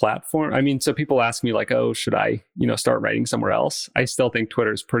another platform. I mean, so people ask me like, oh, should I, start writing somewhere else? I still think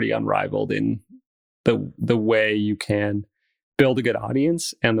Twitter is pretty unrivaled in the way you can build a good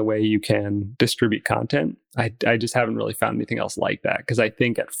audience and the way you can distribute content. I just haven't really found anything else like that, because I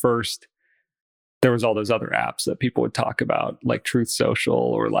think at first there was all those other apps that people would talk about, like Truth Social,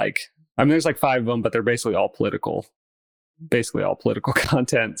 or there's like 5 of them, but they're basically all political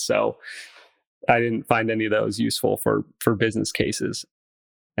content. So I didn't find any of those useful for business cases.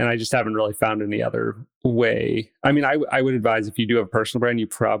 And I just haven't really found any other way. I mean, I would advise, if you do have a personal brand, you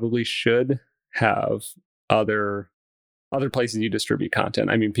probably should have other places you distribute content.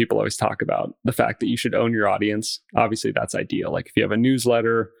 I mean, people always talk about the fact that you should own your audience. Obviously, that's ideal. Like if you have a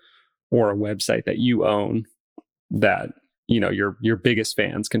newsletter or a website that you own, that your biggest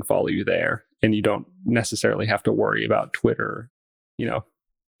fans can follow you there, and you don't necessarily have to worry about Twitter,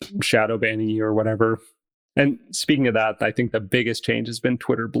 shadow banning you or whatever. And speaking of that, I think the biggest change has been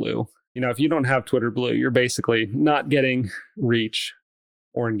Twitter Blue. If you don't have Twitter Blue, you're basically not getting reach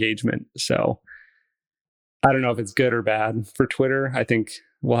or engagement. So I don't know if it's good or bad for Twitter. I think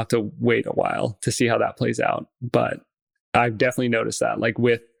we'll have to wait a while to see how that plays out. But I've definitely noticed that, like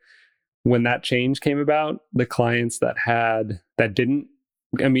when that change came about, the clients that didn't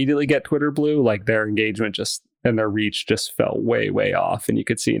immediately get Twitter Blue, like their engagement and their reach just fell way, way off. And you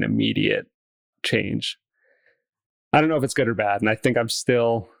could see an immediate change. I don't know if it's good or bad. And I think I'm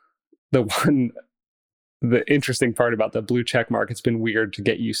still the interesting part about the blue check mark, it's been weird to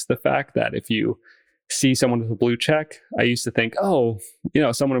get used to the fact that if you see someone with a blue check, I used to think, oh,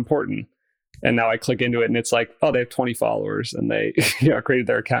 someone important. And now I click into it and it's like, oh, they have 20 followers and they created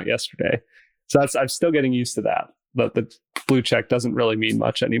their account yesterday. So I'm still getting used to that. But the blue check doesn't really mean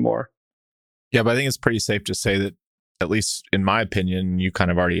much anymore. Yeah, but I think it's pretty safe to say that, at least in my opinion, you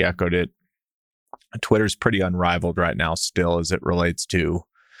kind of already echoed it, Twitter's pretty unrivaled right now still, as it relates to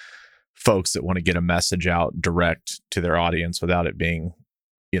folks that want to get a message out direct to their audience without it being,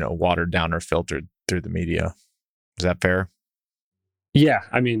 watered down or filtered through the media. Is that fair? Yeah,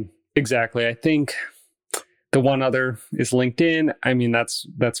 I mean, exactly. I think the one other is LinkedIn. I mean,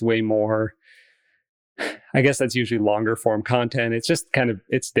 that's way more, I guess that's usually longer form content. It's just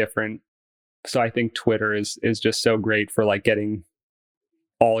it's different. So I think Twitter is just so great for like getting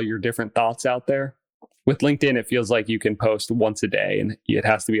all your different thoughts out there. With LinkedIn, it feels like you can post once a day and it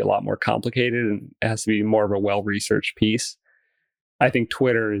has to be a lot more complicated and it has to be more of a well-researched piece. I think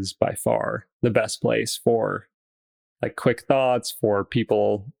Twitter is by far the best place for like quick thoughts, for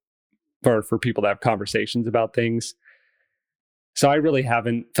people for people to have conversations about things. So I really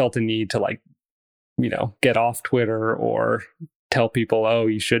haven't felt a need to like, get off Twitter or tell people, oh,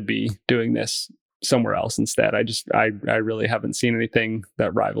 you should be doing this somewhere else instead. I really haven't seen anything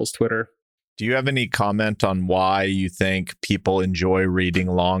that rivals Twitter. Do you have any comment on why you think people enjoy reading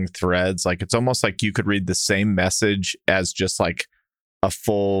long threads? Like it's almost like you could read the same message as just like a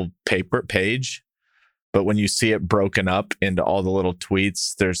full paper page, but when you see it broken up into all the little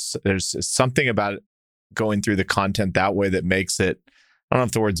tweets, there's something about it going through the content that way that makes it, I don't know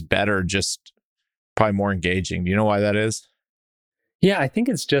if the word's better, just probably more engaging. Do you know why that is? Yeah, I think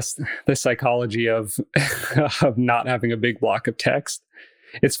it's just the psychology of of not having a big block of text.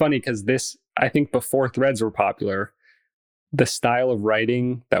 It's funny because I think before threads were popular, the style of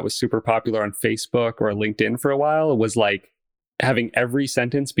writing that was super popular on Facebook or LinkedIn for a while was like having every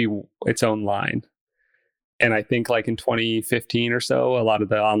sentence be its own line. And I think like in 2015 or so, a lot of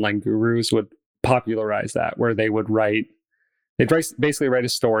the online gurus would popularize that, where they'd basically write a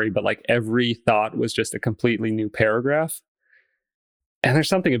story, but like every thought was just a completely new paragraph. And there's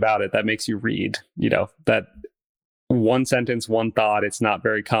something about it that makes you read, that one sentence, one thought, it's not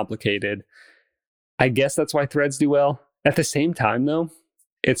very complicated. I guess that's why threads do well. At the same time, though,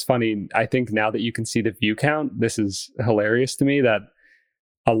 it's funny. I think now that you can see the view count, this is hilarious to me that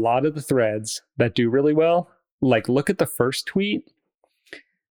a lot of the threads that do really well, like look at the first tweet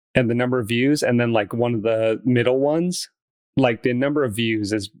and the number of views, and then like one of the middle ones, like the number of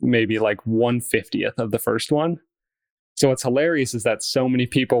views is maybe like 1/50th of the first one. So what's hilarious is that so many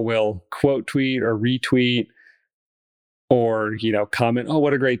people will quote tweet or retweet or, comment, oh,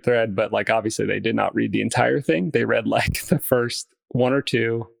 what a great thread. But like, obviously they did not read the entire thing. They read like the first one or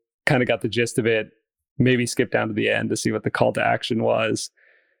two, kind of got the gist of it, maybe skip down to the end to see what the call to action was.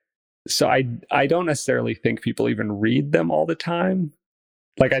 So I don't necessarily think people even read them all the time.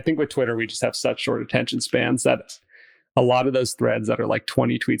 Like I think with Twitter, we just have such short attention spans that a lot of those threads that are like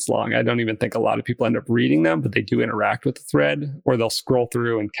 20 tweets long, I don't even think a lot of people end up reading them, but they do interact with the thread, or they'll scroll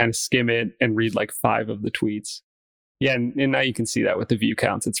through and kind of skim it and read like 5 of the tweets. Yeah, and now you can see that with the view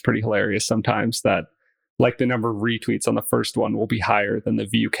counts. It's pretty hilarious sometimes that like the number of retweets on the first one will be higher than the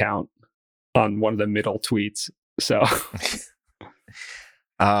view count on one of the middle tweets. So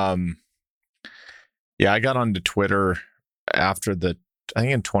yeah, I got onto Twitter after I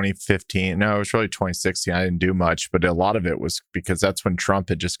think in 2015. No, it was really 2016. I didn't do much, but a lot of it was because that's when Trump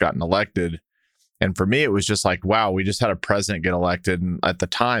had just gotten elected. And for me, it was just like, wow, we just had a president get elected. And at the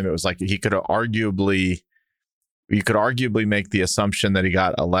time, it was like you could arguably make the assumption that he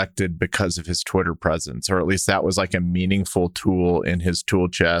got elected because of his Twitter presence, or at least that was like a meaningful tool in his tool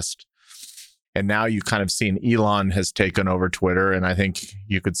chest. And now you kind of seen Elon has taken over Twitter. And I think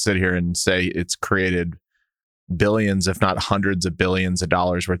you could sit here and say it's created billions, if not hundreds of billions of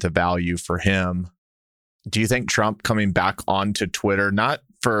dollars worth of value for him. Do you think Trump coming back onto Twitter, not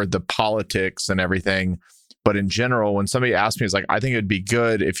for the politics and everything, but in general, when somebody asks me, it's like, I think it'd be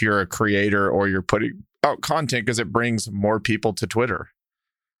good if you're a creator or you're putting out content because it brings more people to Twitter.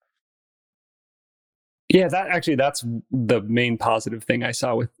 Yeah, that's the main positive thing I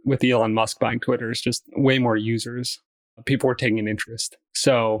saw with Elon Musk buying Twitter is just way more users. People were taking an interest.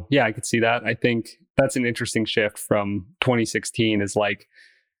 So yeah, I could see that. I think that's an interesting shift from 2016 is like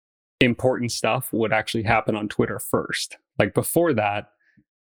important stuff would actually happen on Twitter first. Like before that,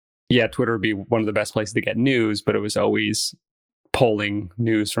 yeah, Twitter would be one of the best places to get news, but it was always pulling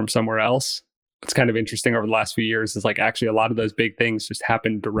news from somewhere else. It's kind of interesting over the last few years is like actually a lot of those big things just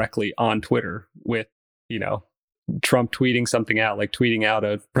happened directly on Twitter with, Trump tweeting something out, like tweeting out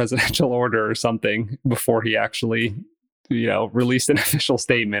a presidential order or something before he actually, released an official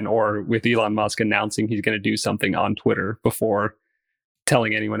statement, or with Elon Musk announcing he's going to do something on Twitter before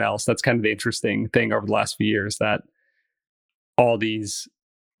telling anyone else. That's kind of the interesting thing over the last few years that all these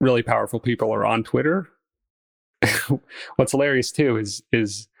really powerful people are on Twitter. What's hilarious too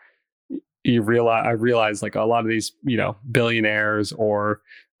is I realize like a lot of these, billionaires or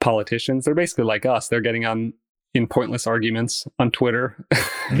politicians, they're basically like us. They're getting on in pointless arguments on Twitter,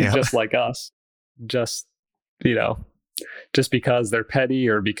 just like us, just because they're petty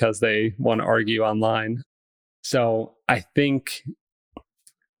or because they want to argue online. So I think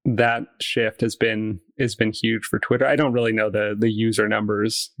that shift has been huge for Twitter. I don't really know the user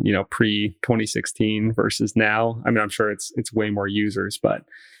numbers, pre 2016 versus now. I mean, I'm sure it's way more users, but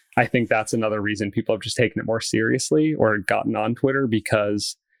I think that's another reason people have just taken it more seriously or gotten on Twitter,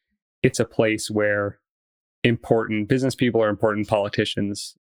 because it's a place where important business people or important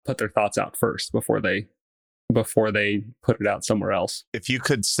politicians put their thoughts out first before they put it out somewhere else. If you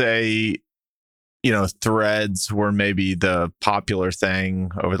could say, threads were maybe the popular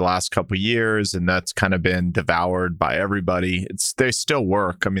thing over the last couple of years, and that's kind of been devoured by everybody. They still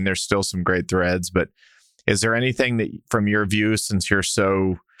work. I mean, there's still some great threads, but is there anything that, from your view, since you're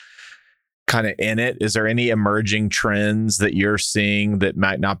so kind of in it, is there any emerging trends that you're seeing that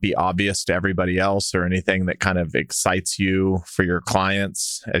might not be obvious to everybody else, or anything that kind of excites you for your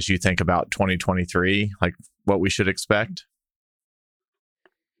clients as you think about 2023, like what we should expect?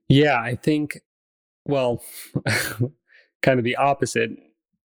 Yeah, I think, well, kind of the opposite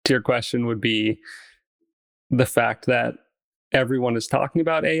to your question would be the fact that everyone is talking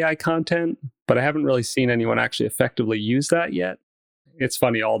about AI content, but I haven't really seen anyone actually effectively use that yet. It's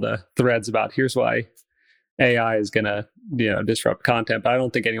funny, all the threads about here's why AI is going to, disrupt content, but I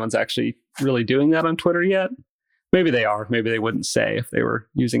don't think anyone's actually really doing that on Twitter yet. Maybe they are. Maybe they wouldn't say if they were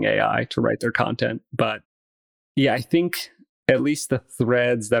using AI to write their content. But yeah, I think at least the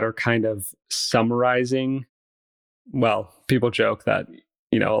threads that are kind of summarizing, well, people joke that,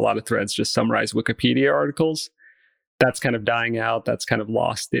 a lot of threads just summarize Wikipedia articles. That's kind of dying out. That's kind of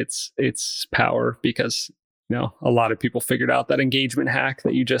lost its power because, a lot of people figured out that engagement hack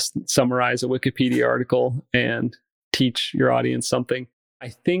that you just summarize a Wikipedia article and teach your audience something. I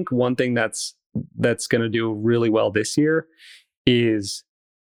think one thing that's going to do really well this year is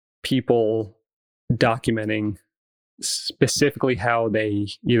people documenting specifically how they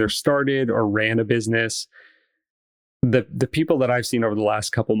either started or ran a business. The people that I've seen over the last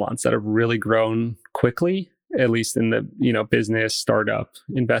couple months that have really grown quickly, at least in the business startup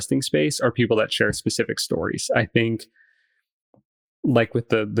investing space, are people that share specific stories. I think, like with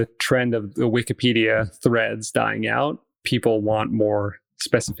the trend of the Wikipedia threads dying out, people want more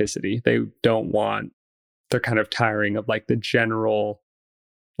specificity. They're kind of tiring of like the general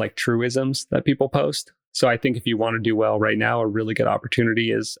like truisms that people post. So I think if you want to do well right now, a really good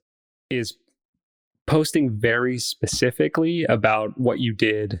opportunity is posting very specifically about what you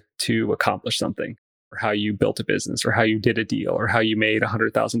did to accomplish something, or how you built a business, or how you did a deal, or how you made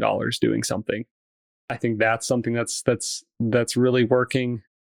 $100,000 doing something. I think that's something that's really working.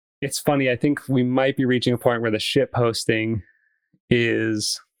 It's funny. I think we might be reaching a point where the shit posting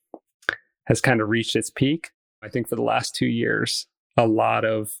has kind of reached its peak. I think for the last 2 years,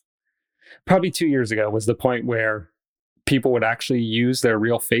 probably 2 years ago was the point where people would actually use their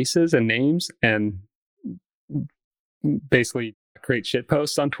real faces and names and basically create shit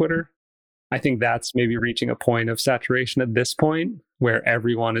posts on Twitter. I think that's maybe reaching a point of saturation at this point where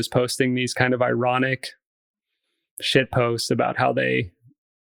everyone is posting these kind of ironic shit posts about how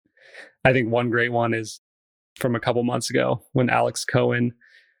I think one great one is from a couple months ago when Alex Cohen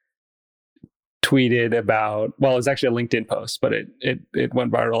tweeted about, well, it was actually a LinkedIn post, but it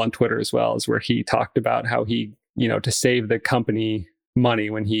went viral on Twitter as well, is where he talked about how he, to save the company money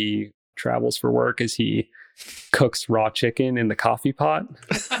when he travels for work, is he cooks raw chicken in the coffee pot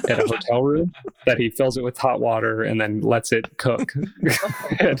at a hotel room, that he fills it with hot water and then lets it cook.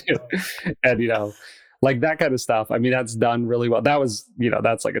 and like that kind of stuff. I mean, that's done really well. That was,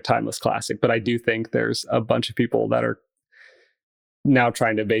 that's like a timeless classic, but I do think there's a bunch of people that are now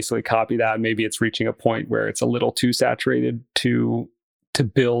trying to basically copy that. Maybe it's reaching a point where it's a little too saturated to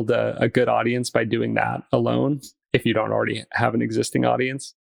build a good audience by doing that alone, if you don't already have an existing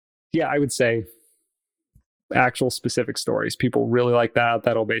audience. Yeah, I would say actual specific stories. People really like that.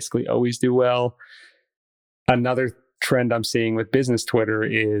 That'll basically always do well. Another trend I'm seeing with business Twitter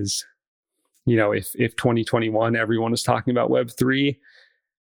is, if 2021, everyone was talking about Web3,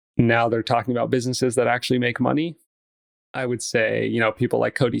 now they're talking about businesses that actually make money. I would say, people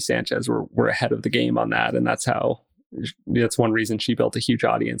like Cody Sanchez were ahead of the game on that. And that's one reason she built a huge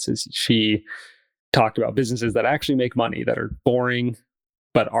audience, is she talked about businesses that actually make money, that are boring,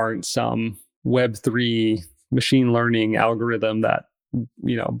 but aren't some Web3 machine learning algorithm that,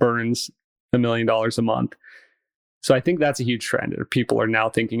 burns $1 million a month. So I think that's a huge trend. People are now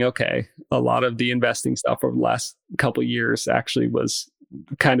thinking, okay, a lot of the investing stuff over the last couple of years actually was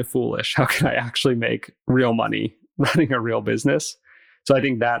kind of foolish. How can I actually make real money running a real business? So I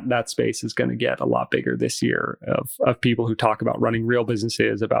think that space is going to get a lot bigger this year of people who talk about running real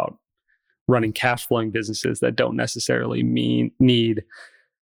businesses, about running cash flowing businesses that don't necessarily need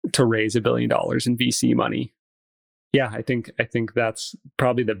to raise $1 billion in VC money. Yeah, I think that's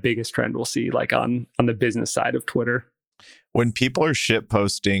probably the biggest trend we'll see, like on the business side of Twitter. When people are shit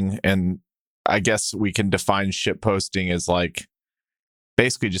posting, and I guess we can define shit posting as like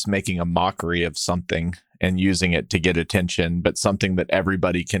basically just making a mockery of something and using it to get attention, but something that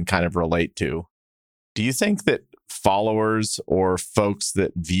everybody can kind of relate to. Do you think that followers or folks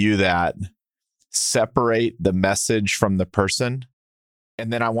that view that separate the message from the person?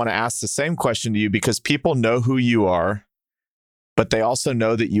 And then I want to ask the same question to you, because people know who you are, but they also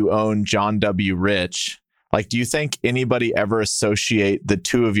know that you own John W. Rich. Like, do you think anybody ever associate the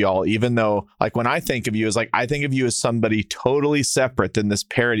two of y'all, even though, like, when I think of you as I think of you as somebody totally separate than this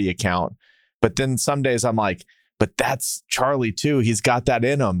parody account. But then some days I'm like, but that's Charlie too. He's got that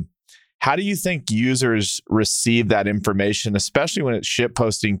in him. How do you think users receive that information, especially when it's shit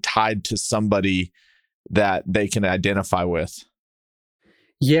posting tied to somebody that they can identify with?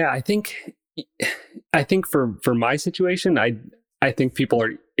 Yeah, I think for my situation, I think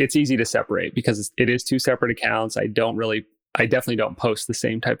it's easy to separate because it is two separate accounts. I definitely don't post the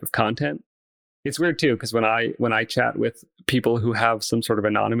same type of content. It's weird too, because when I chat with people who have some sort of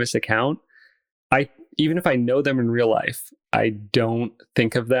anonymous account, even if I know them in real life, I don't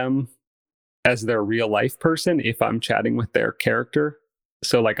think of them as their real life person if I'm chatting with their character.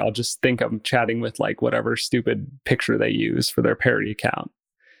 So like, I'll just think I'm chatting with like whatever stupid picture they use for their parody account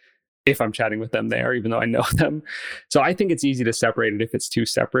if I'm chatting with them there, even though I know them. So I think it's easy to separate it if it's two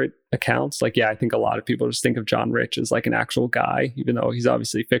separate accounts. Like, yeah, I think a lot of people just think of John Rich as like an actual guy, even though he's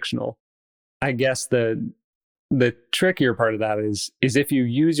obviously fictional. I guess the trickier part of that is if you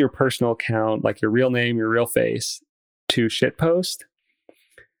use your personal account, like your real name, your real face, to shitpost.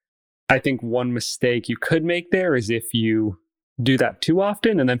 I think one mistake you could make there is if you do that too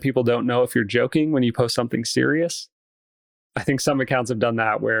often and then people don't know if you're joking when you post something serious. I think some accounts have done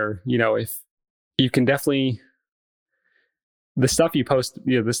that where, if you can definitely, the stuff you post,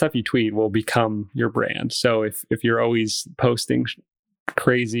 the stuff you tweet will become your brand. So if you're always posting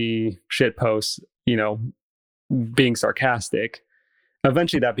crazy shit posts, being sarcastic,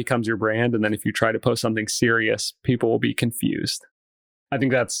 eventually that becomes your brand. And then if you try to post something serious, people will be confused. I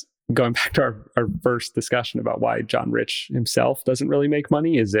think that's going back to our first discussion about why John Rich himself doesn't really make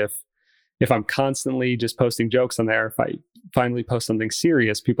money, is if I'm constantly just posting jokes on there, if I finally post something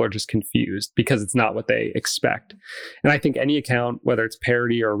serious, people are just confused because it's not what they expect. And I think any account, whether it's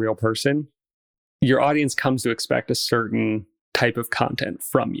parody or a real person, your audience comes to expect a certain type of content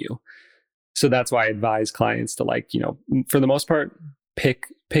from you. So that's why I advise clients to, like, for the most part, pick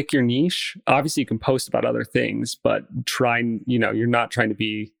your niche. Obviously you can post about other things, but you're not trying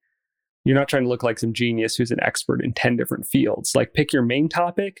to look like some genius who's an expert in 10 different fields. Like, pick your main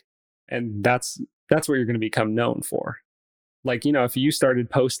topic, and that's what you're going to become known for. Like, if you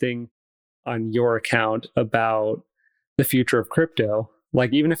started posting on your account about the future of crypto,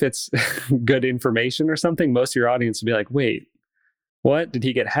 like, even if it's good information or something, most of your audience will be like, wait, what? Did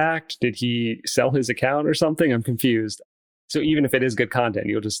he get hacked? Did he sell his account or something? I'm confused. So even if it is good content,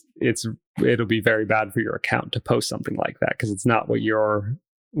 it'll be very bad for your account to post something like that because it's not what you're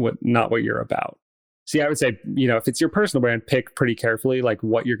about. See, I would say, if it's your personal brand, pick pretty carefully, like,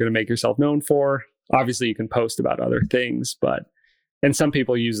 what you're going to make yourself known for. Obviously, you can post about other things, and some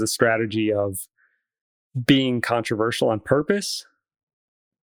people use the strategy of being controversial on purpose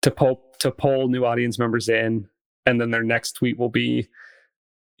to pull new audience members in, and then their next tweet will be,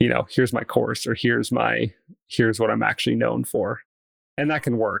 here's my course, or here's what I'm actually known for. And that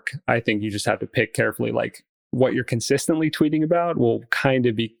can work. I think you just have to pick carefully, like, what you're consistently tweeting about will kind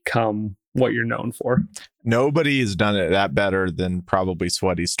of become what you're known for. Nobody has done it that better than probably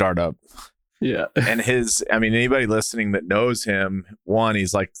Sweaty Startup. Yeah. And anybody listening that knows him, one,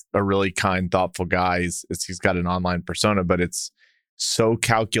 he's like a really kind, thoughtful guy. He's got an online persona, but it's so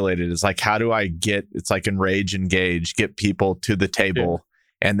calculated. It's like, how do I it's like enrage, engage, get people to the table,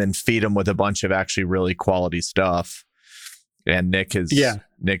 and then feed them with a bunch of actually really quality stuff. And Nick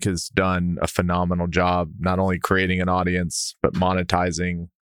has done a phenomenal job, not only creating an audience, but monetizing,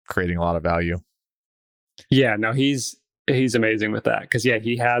 creating a lot of value. Yeah, no, he's amazing with that. Cause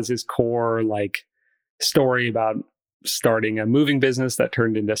he has his core like story about starting a moving business that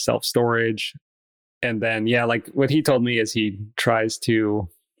turned into self-storage. And then, like what he told me is he tries to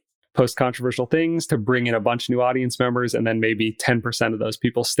post controversial things to bring in a bunch of new audience members. And then maybe 10% of those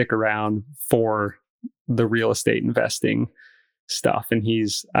people stick around for the real estate investing stuff. And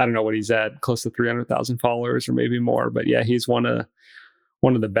I don't know what he's at, close to 300,000 followers or maybe more. But he's one of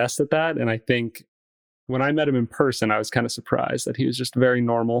the best at that. And I think when I met him in person, I was kind of surprised that he was just very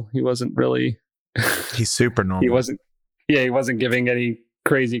normal. He wasn't really... He's super normal. He wasn't giving any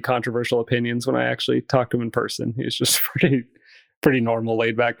crazy controversial opinions when I actually talked to him in person. He was just pretty normal,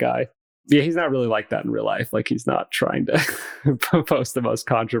 laid back guy. Yeah, he's not really like that in real life. Like, he's not trying to post the most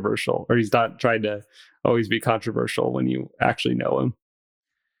controversial, or he's not trying to always be controversial when you actually know him.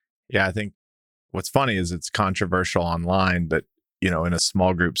 Yeah, I think what's funny is it's controversial online, but in a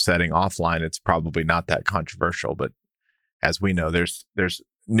small group setting offline, it's probably not that controversial. But as we know, there's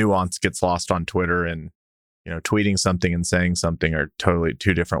nuance gets lost on Twitter, and tweeting something and saying something are totally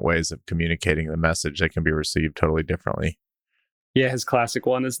two different ways of communicating the message that can be received totally differently. Yeah, his classic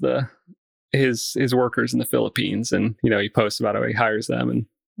one is his workers in the Philippines, and he posts about how he hires them, and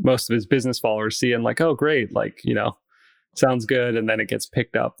most of his business followers see and like, oh great, like sounds good, and then it gets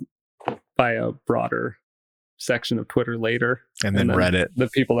picked up by a broader section of Twitter later, and then Reddit. The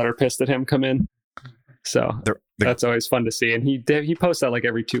people that are pissed at him come in. So that's always fun to see, and he posts that like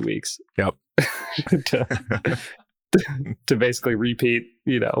every 2 weeks. Yep. to basically repeat,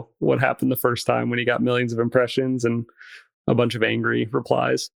 what happened the first time when he got millions of impressions and a bunch of angry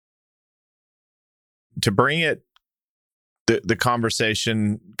replies. To bring the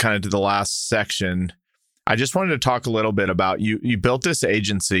conversation kind of to the last section, I just wanted to talk a little bit about you built this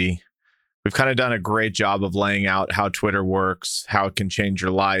agency. We've kind of done a great job of laying out how Twitter works, how it can change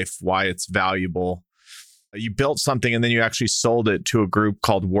your life, why it's valuable. You built something and then you actually sold it to a group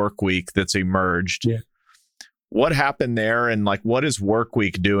called Workweek that's emerged. Yeah. What happened there, and like what is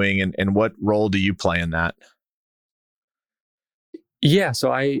Workweek doing, and what role do you play in that? Yeah,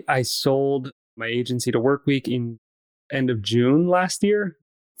 so I sold my agency to Workweek in end of June last year.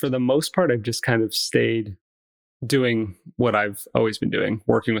 For the most part, I've just kind of stayed doing what I've always been doing,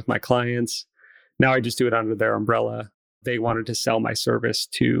 working with my clients. Now I just do it under their umbrella. They wanted to sell my service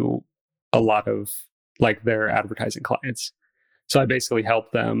to a lot of like their advertising clients. So I basically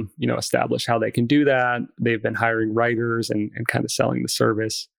help them, establish how they can do that. They've been hiring writers and kind of selling the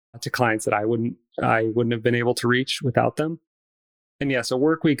service to clients that I wouldn't have been able to reach without them. And yeah, so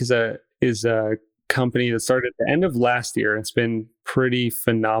Workweek is a company that started at the end of last year. It's been pretty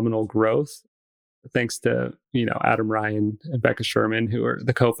phenomenal growth, thanks to Adam Ryan and Becca Sherman, who are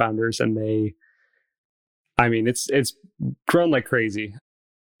the co-founders, and it's grown like crazy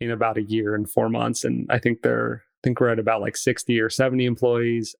in about a year and 4 months, and I think we're at about like 60 or 70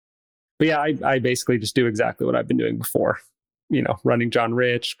 employees. But yeah, I basically just do exactly what I've been doing before, running John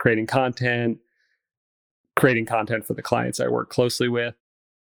Rich, creating content for the clients I work closely with.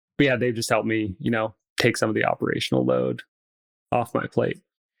 But yeah, they've just helped me, take some of the operational load off my plate.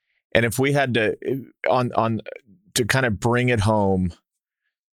 And if we had to to kind of bring it home,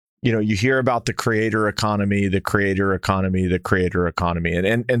 you hear about the creator economy,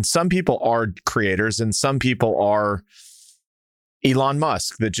 and some people are creators, and some people are Elon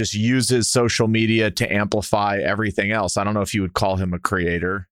Musk that just uses social media to amplify everything else. I don't know if you would call him a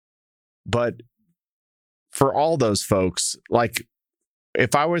creator, but for all those folks, like,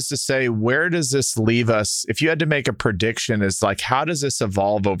 if I was to say, where does this leave us? If you had to make a prediction, is like, how does this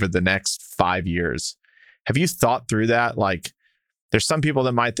evolve over the next 5 years? Have you thought through that? Like, there's some people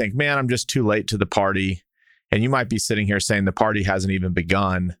that might think, man, I'm just too late to the party. And you might be sitting here saying the party hasn't even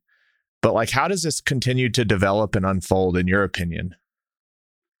begun. But like, how does this continue to develop and unfold in your opinion?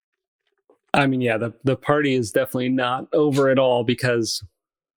 I mean, yeah, the party is definitely not over at all, because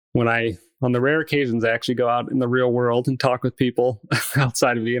on the rare occasions I actually go out in the real world and talk with people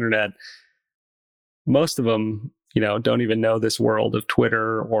outside of the internet, most of them, don't even know this world of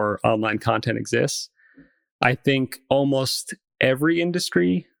Twitter or online content exists. I think almost every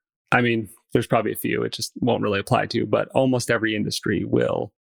industry, there's probably a few it just won't really apply to, but almost every industry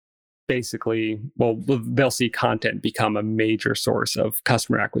will basically, they'll see content become a major source of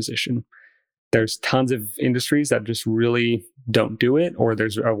customer acquisition. There's tons of industries that just really don't do it, or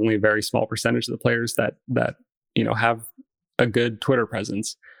there's only a very small percentage of the players that have a good Twitter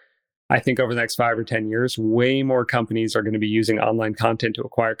presence. I think over the next 5 or 10 years, way more companies are going to be using online content to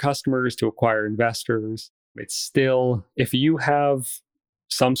acquire customers, to acquire investors. It's still, if you have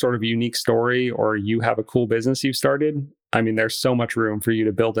some sort of unique story or you have a cool business you've started, there's so much room for you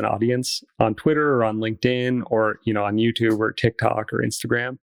to build an audience on Twitter or on LinkedIn or, on YouTube or TikTok or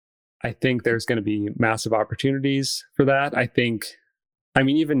Instagram. I think there's going to be massive opportunities for that.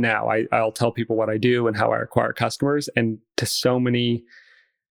 Even now, I'll tell people what I do and how I acquire customers. And to so many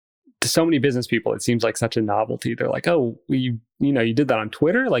business people, it seems like such a novelty. They're like, oh, you did that on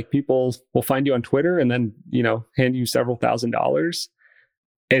Twitter? Like, people will find you on Twitter and then, hand you several $1,000s.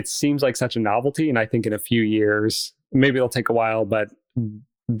 It seems like such a novelty. And I think in a few years, maybe it'll take a while, but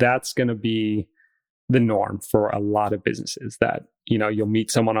that's going to be the norm for a lot of businesses, that, you'll meet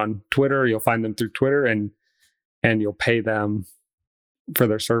someone on Twitter, you'll find them through Twitter, and you'll pay them for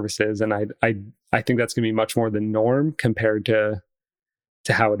their services. And I think that's going to be much more the norm compared to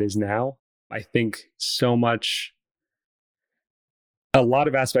how it is now. I think a lot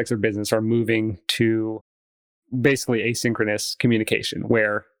of aspects of business are moving to basically asynchronous communication,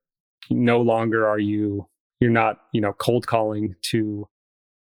 where No longer you're not, cold calling to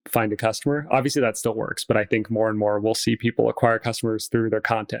find a customer. Obviously that still works, but I think more and more we'll see people acquire customers through their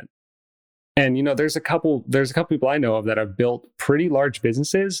content. And there's a couple people I know of that have built pretty large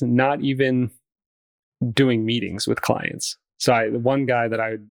businesses, not even doing meetings with clients. So the one guy that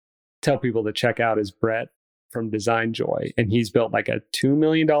I would tell people to check out is Brett from Design Joy, and he's built like a $2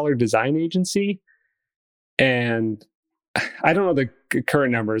 million design agency. And I don't know the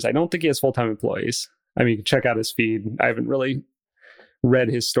current numbers. I don't think he has full-time employees. I mean, you can check out his feed. I haven't really read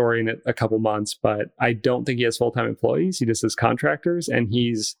his story in a couple months, but I don't think he has full-time employees. He just has contractors, and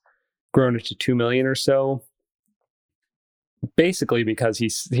he's grown it to 2 million or so. Basically because he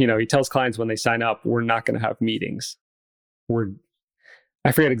tells clients when they sign up, we're not going to have meetings.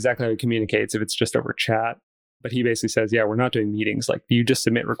 I forget exactly how he communicates, if it's just over chat, but he basically says, yeah, we're not doing meetings. Like, you just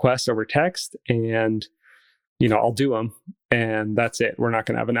submit requests over text and, I'll do them, and that's it. We're not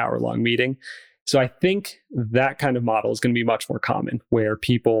going to have an hour-long meeting. So I think that kind of model is going to be much more common, where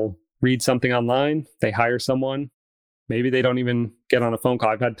people read something online, they hire someone, maybe they don't even get on a phone call.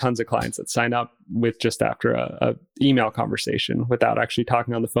 I've had tons of clients that sign up with just after a email conversation without actually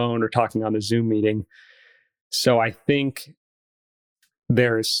talking on the phone or talking on a Zoom meeting. So I think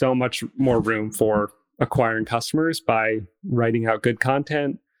there is so much more room for acquiring customers by writing out good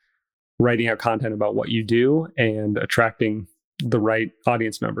content, writing out content about what you do, and attracting the right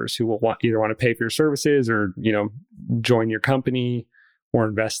audience members who will either want to pay for your services or, join your company or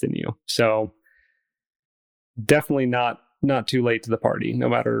invest in you. So definitely not too late to the party, no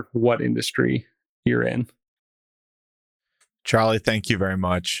matter what industry you're in. Charlie, thank you very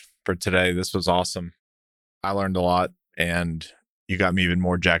much for today. This was awesome. I learned a lot, and you got me even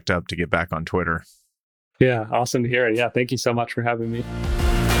more jacked up to get back on Twitter. Yeah, awesome to hear it. Yeah, thank you so much for having me.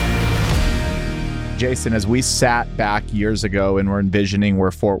 Jason, as we sat back years ago and were envisioning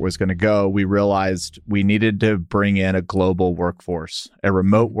where Fort was going to go, we realized we needed to bring in a global workforce, a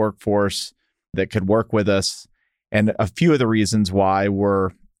remote workforce that could work with us. And a few of the reasons why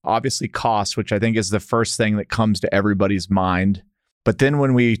were obviously cost, which I think is the first thing that comes to everybody's mind. But then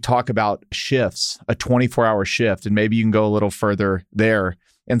when we talk about shifts, a 24-hour shift, and maybe you can go a little further there,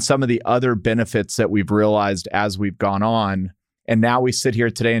 and some of the other benefits that we've realized as we've gone on. And now we sit here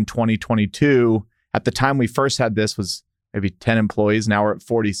today in 2022. At the time we first had this was maybe 10 employees. Now we're at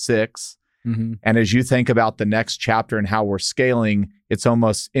 46. Mm-hmm. And as you think about the next chapter and how we're scaling, it's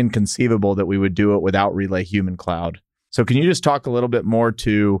almost inconceivable that we would do it without Relay Human Cloud. So can you just talk a little bit more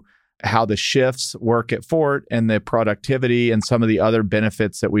to how the shifts work at Fort and the productivity and some of the other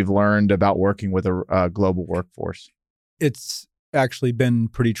benefits that we've learned about working with a global workforce? It's actually been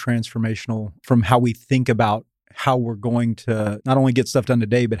pretty transformational from how we think about how we're going to not only get stuff done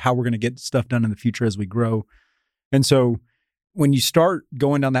today, but how we're going to get stuff done in the future as we grow. And so when you start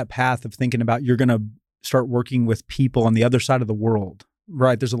going down that path of thinking about you're going to start working with people on the other side of the world,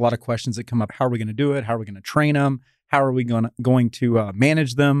 right? There's a lot of questions that come up. How are we going to do it? How are we going to train them? How are we going to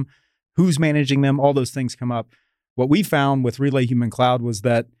manage them? Who's managing them? All those things come up. What we found with Relay Human Cloud was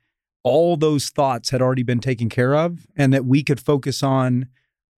that all those thoughts had already been taken care of, and that we could focus on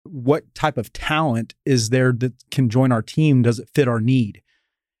what type of talent is there that can join our team? Does it fit our need?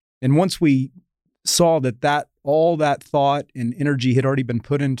 And once we saw that all that thought and energy had already been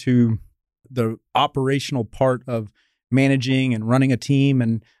put into the operational part of managing and running a team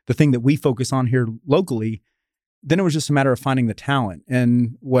and the thing that we focus on here locally, then it was just a matter of finding the talent.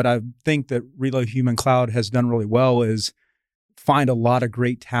 And what I think that Relay Human Cloud has done really well is find a lot of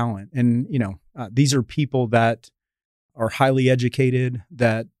great talent. And, these are people that are highly educated,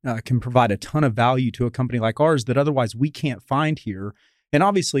 that can provide a ton of value to a company like ours that otherwise we can't find here. And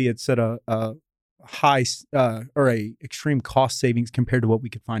obviously it's at a high or a extreme cost savings compared to what we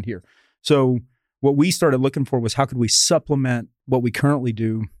could find here. So what we started looking for was how could we supplement what we currently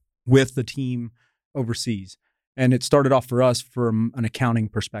do with the team overseas. And it started off for us from an accounting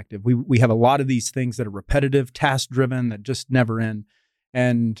perspective. We have a lot of these things that are repetitive, task-driven, that just never end.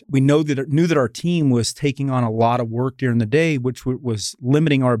 And we knew that our team was taking on a lot of work during the day, which was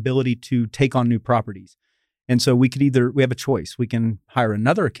limiting our ability to take on new properties. And so we have a choice. We can hire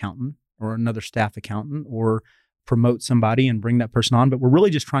another accountant or another staff accountant or promote somebody and bring that person on. But we're really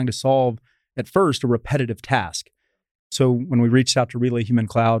just trying to solve, at first, a repetitive task. So when we reached out to Relay Human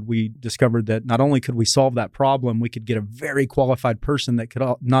Cloud, we discovered that not only could we solve that problem, we could get a very qualified person that could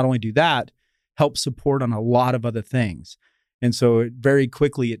not only do that, help support on a lot of other things. And so very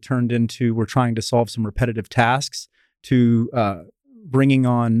quickly it turned into we're trying to solve some repetitive tasks to bringing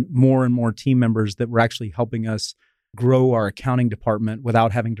on more and more team members that were actually helping us grow our accounting department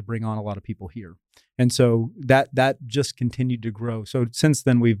without having to bring on a lot of people here. And so that just continued to grow. So since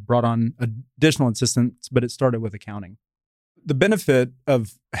then, we've brought on additional assistants, but it started with accounting. The benefit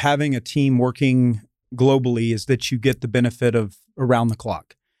of having a team working globally is that you get the benefit of around the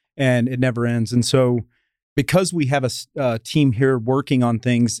clock, and it never ends. And so because we have a team here working on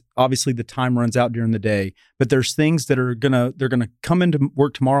things, obviously the time runs out during the day, but there's things that they're gonna come into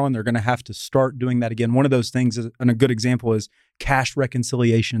work tomorrow and they're gonna have to start doing that again. One of those things is, and a good example is cash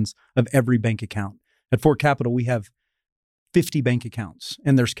reconciliations of every bank account. At Fort Capital, we have 50 bank accounts,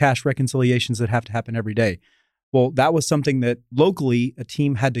 and there's cash reconciliations that have to happen every day. Well, that was something that locally a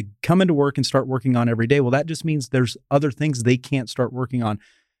team had to come into work and start working on every day. Well, that just means there's other things they can't start working on.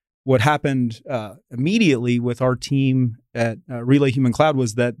 What happened immediately with our team at Relay Human Cloud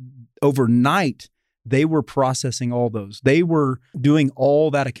was that overnight, they were processing all those. They were doing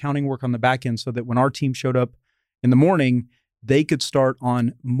all that accounting work on the back end so that when our team showed up in the morning, they could start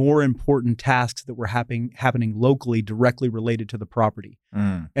on more important tasks that were happening locally, directly related to the property.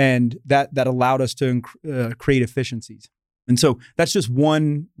 And that allowed us to create efficiencies. And so that's just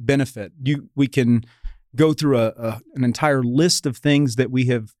one benefit. We can go through an entire list of things that we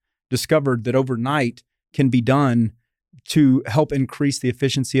have discovered that overnight can be done to help increase the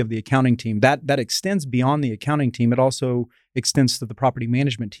efficiency of the accounting team. That extends beyond the accounting team. It also extends to the property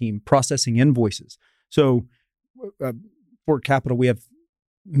management team, processing invoices. So Fort Capital, we have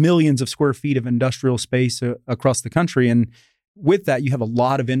millions of square feet of industrial space across the country. And with that, you have a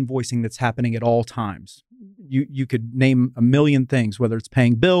lot of invoicing that's happening at all times. You could name a million things, whether it's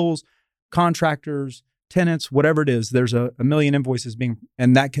paying bills, contractors, tenants, whatever it is. There's a million invoices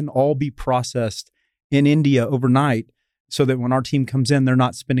and that can all be processed in India overnight so that when our team comes in, they're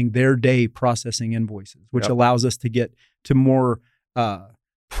not spending their day processing invoices, which allows us to get to more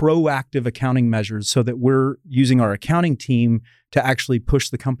proactive accounting measures so that we're using our accounting team to actually push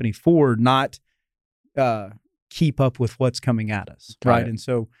the company forward, not keep up with what's coming at us, right? And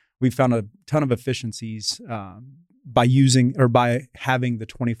so we found a ton of efficiencies by having the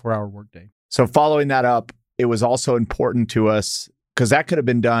 24-hour workday. So following that up, it was also important to us because that could have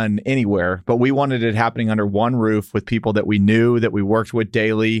been done anywhere, but we wanted it happening under one roof with people that we knew, that we worked with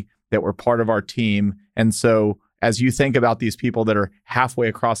daily, that were part of our team. And so as you think about these people that are halfway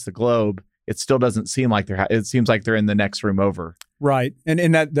across the globe, it still doesn't seem like it seems like they're in the next room over. Right.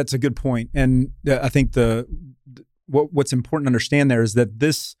 And that's a good point. And I think what's important to understand there is that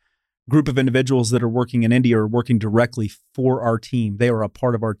this group of individuals that are working in India are working directly for our team. They are a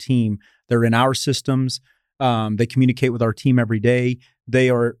part of our team. They're in our systems. They communicate with our team every day. They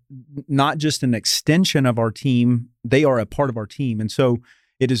are not just an extension of our team, they are a part of our team. And so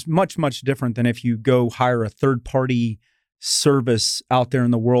it is much, much different than if you go hire a third-party service out there in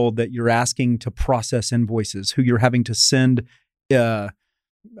the world that you're asking to process invoices, who you're having to send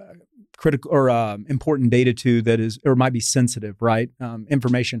critical or important data to that is, or might be sensitive, right?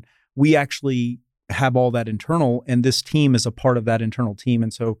 Information. We actually have all that internal, and this team is a part of that internal team.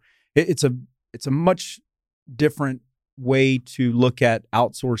 And so it's a much different way to look at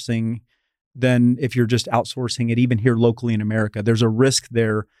outsourcing than if you're just outsourcing it, even here locally in America. There's a risk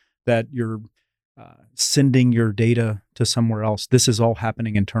there that you're sending your data to somewhere else. This is all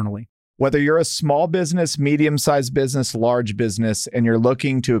happening internally. Whether you're a small business, medium-sized business, large business, and you're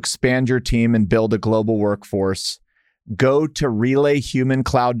looking to expand your team and build a global workforce, go to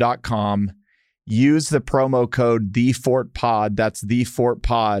relayhumancloud.com, use the promo code TheFortPod, that's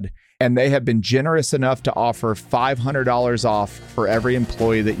TheFortPod, and they have been generous enough to offer $500 off for every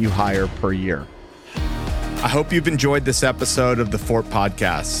employee that you hire per year. I hope you've enjoyed this episode of the Fort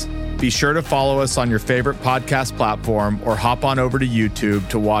Podcasts. Be sure to follow us on your favorite podcast platform or hop on over to YouTube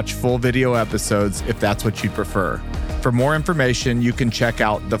to watch full video episodes if that's what you'd prefer. For more information, you can check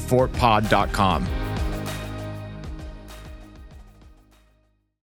out thefortpod.com.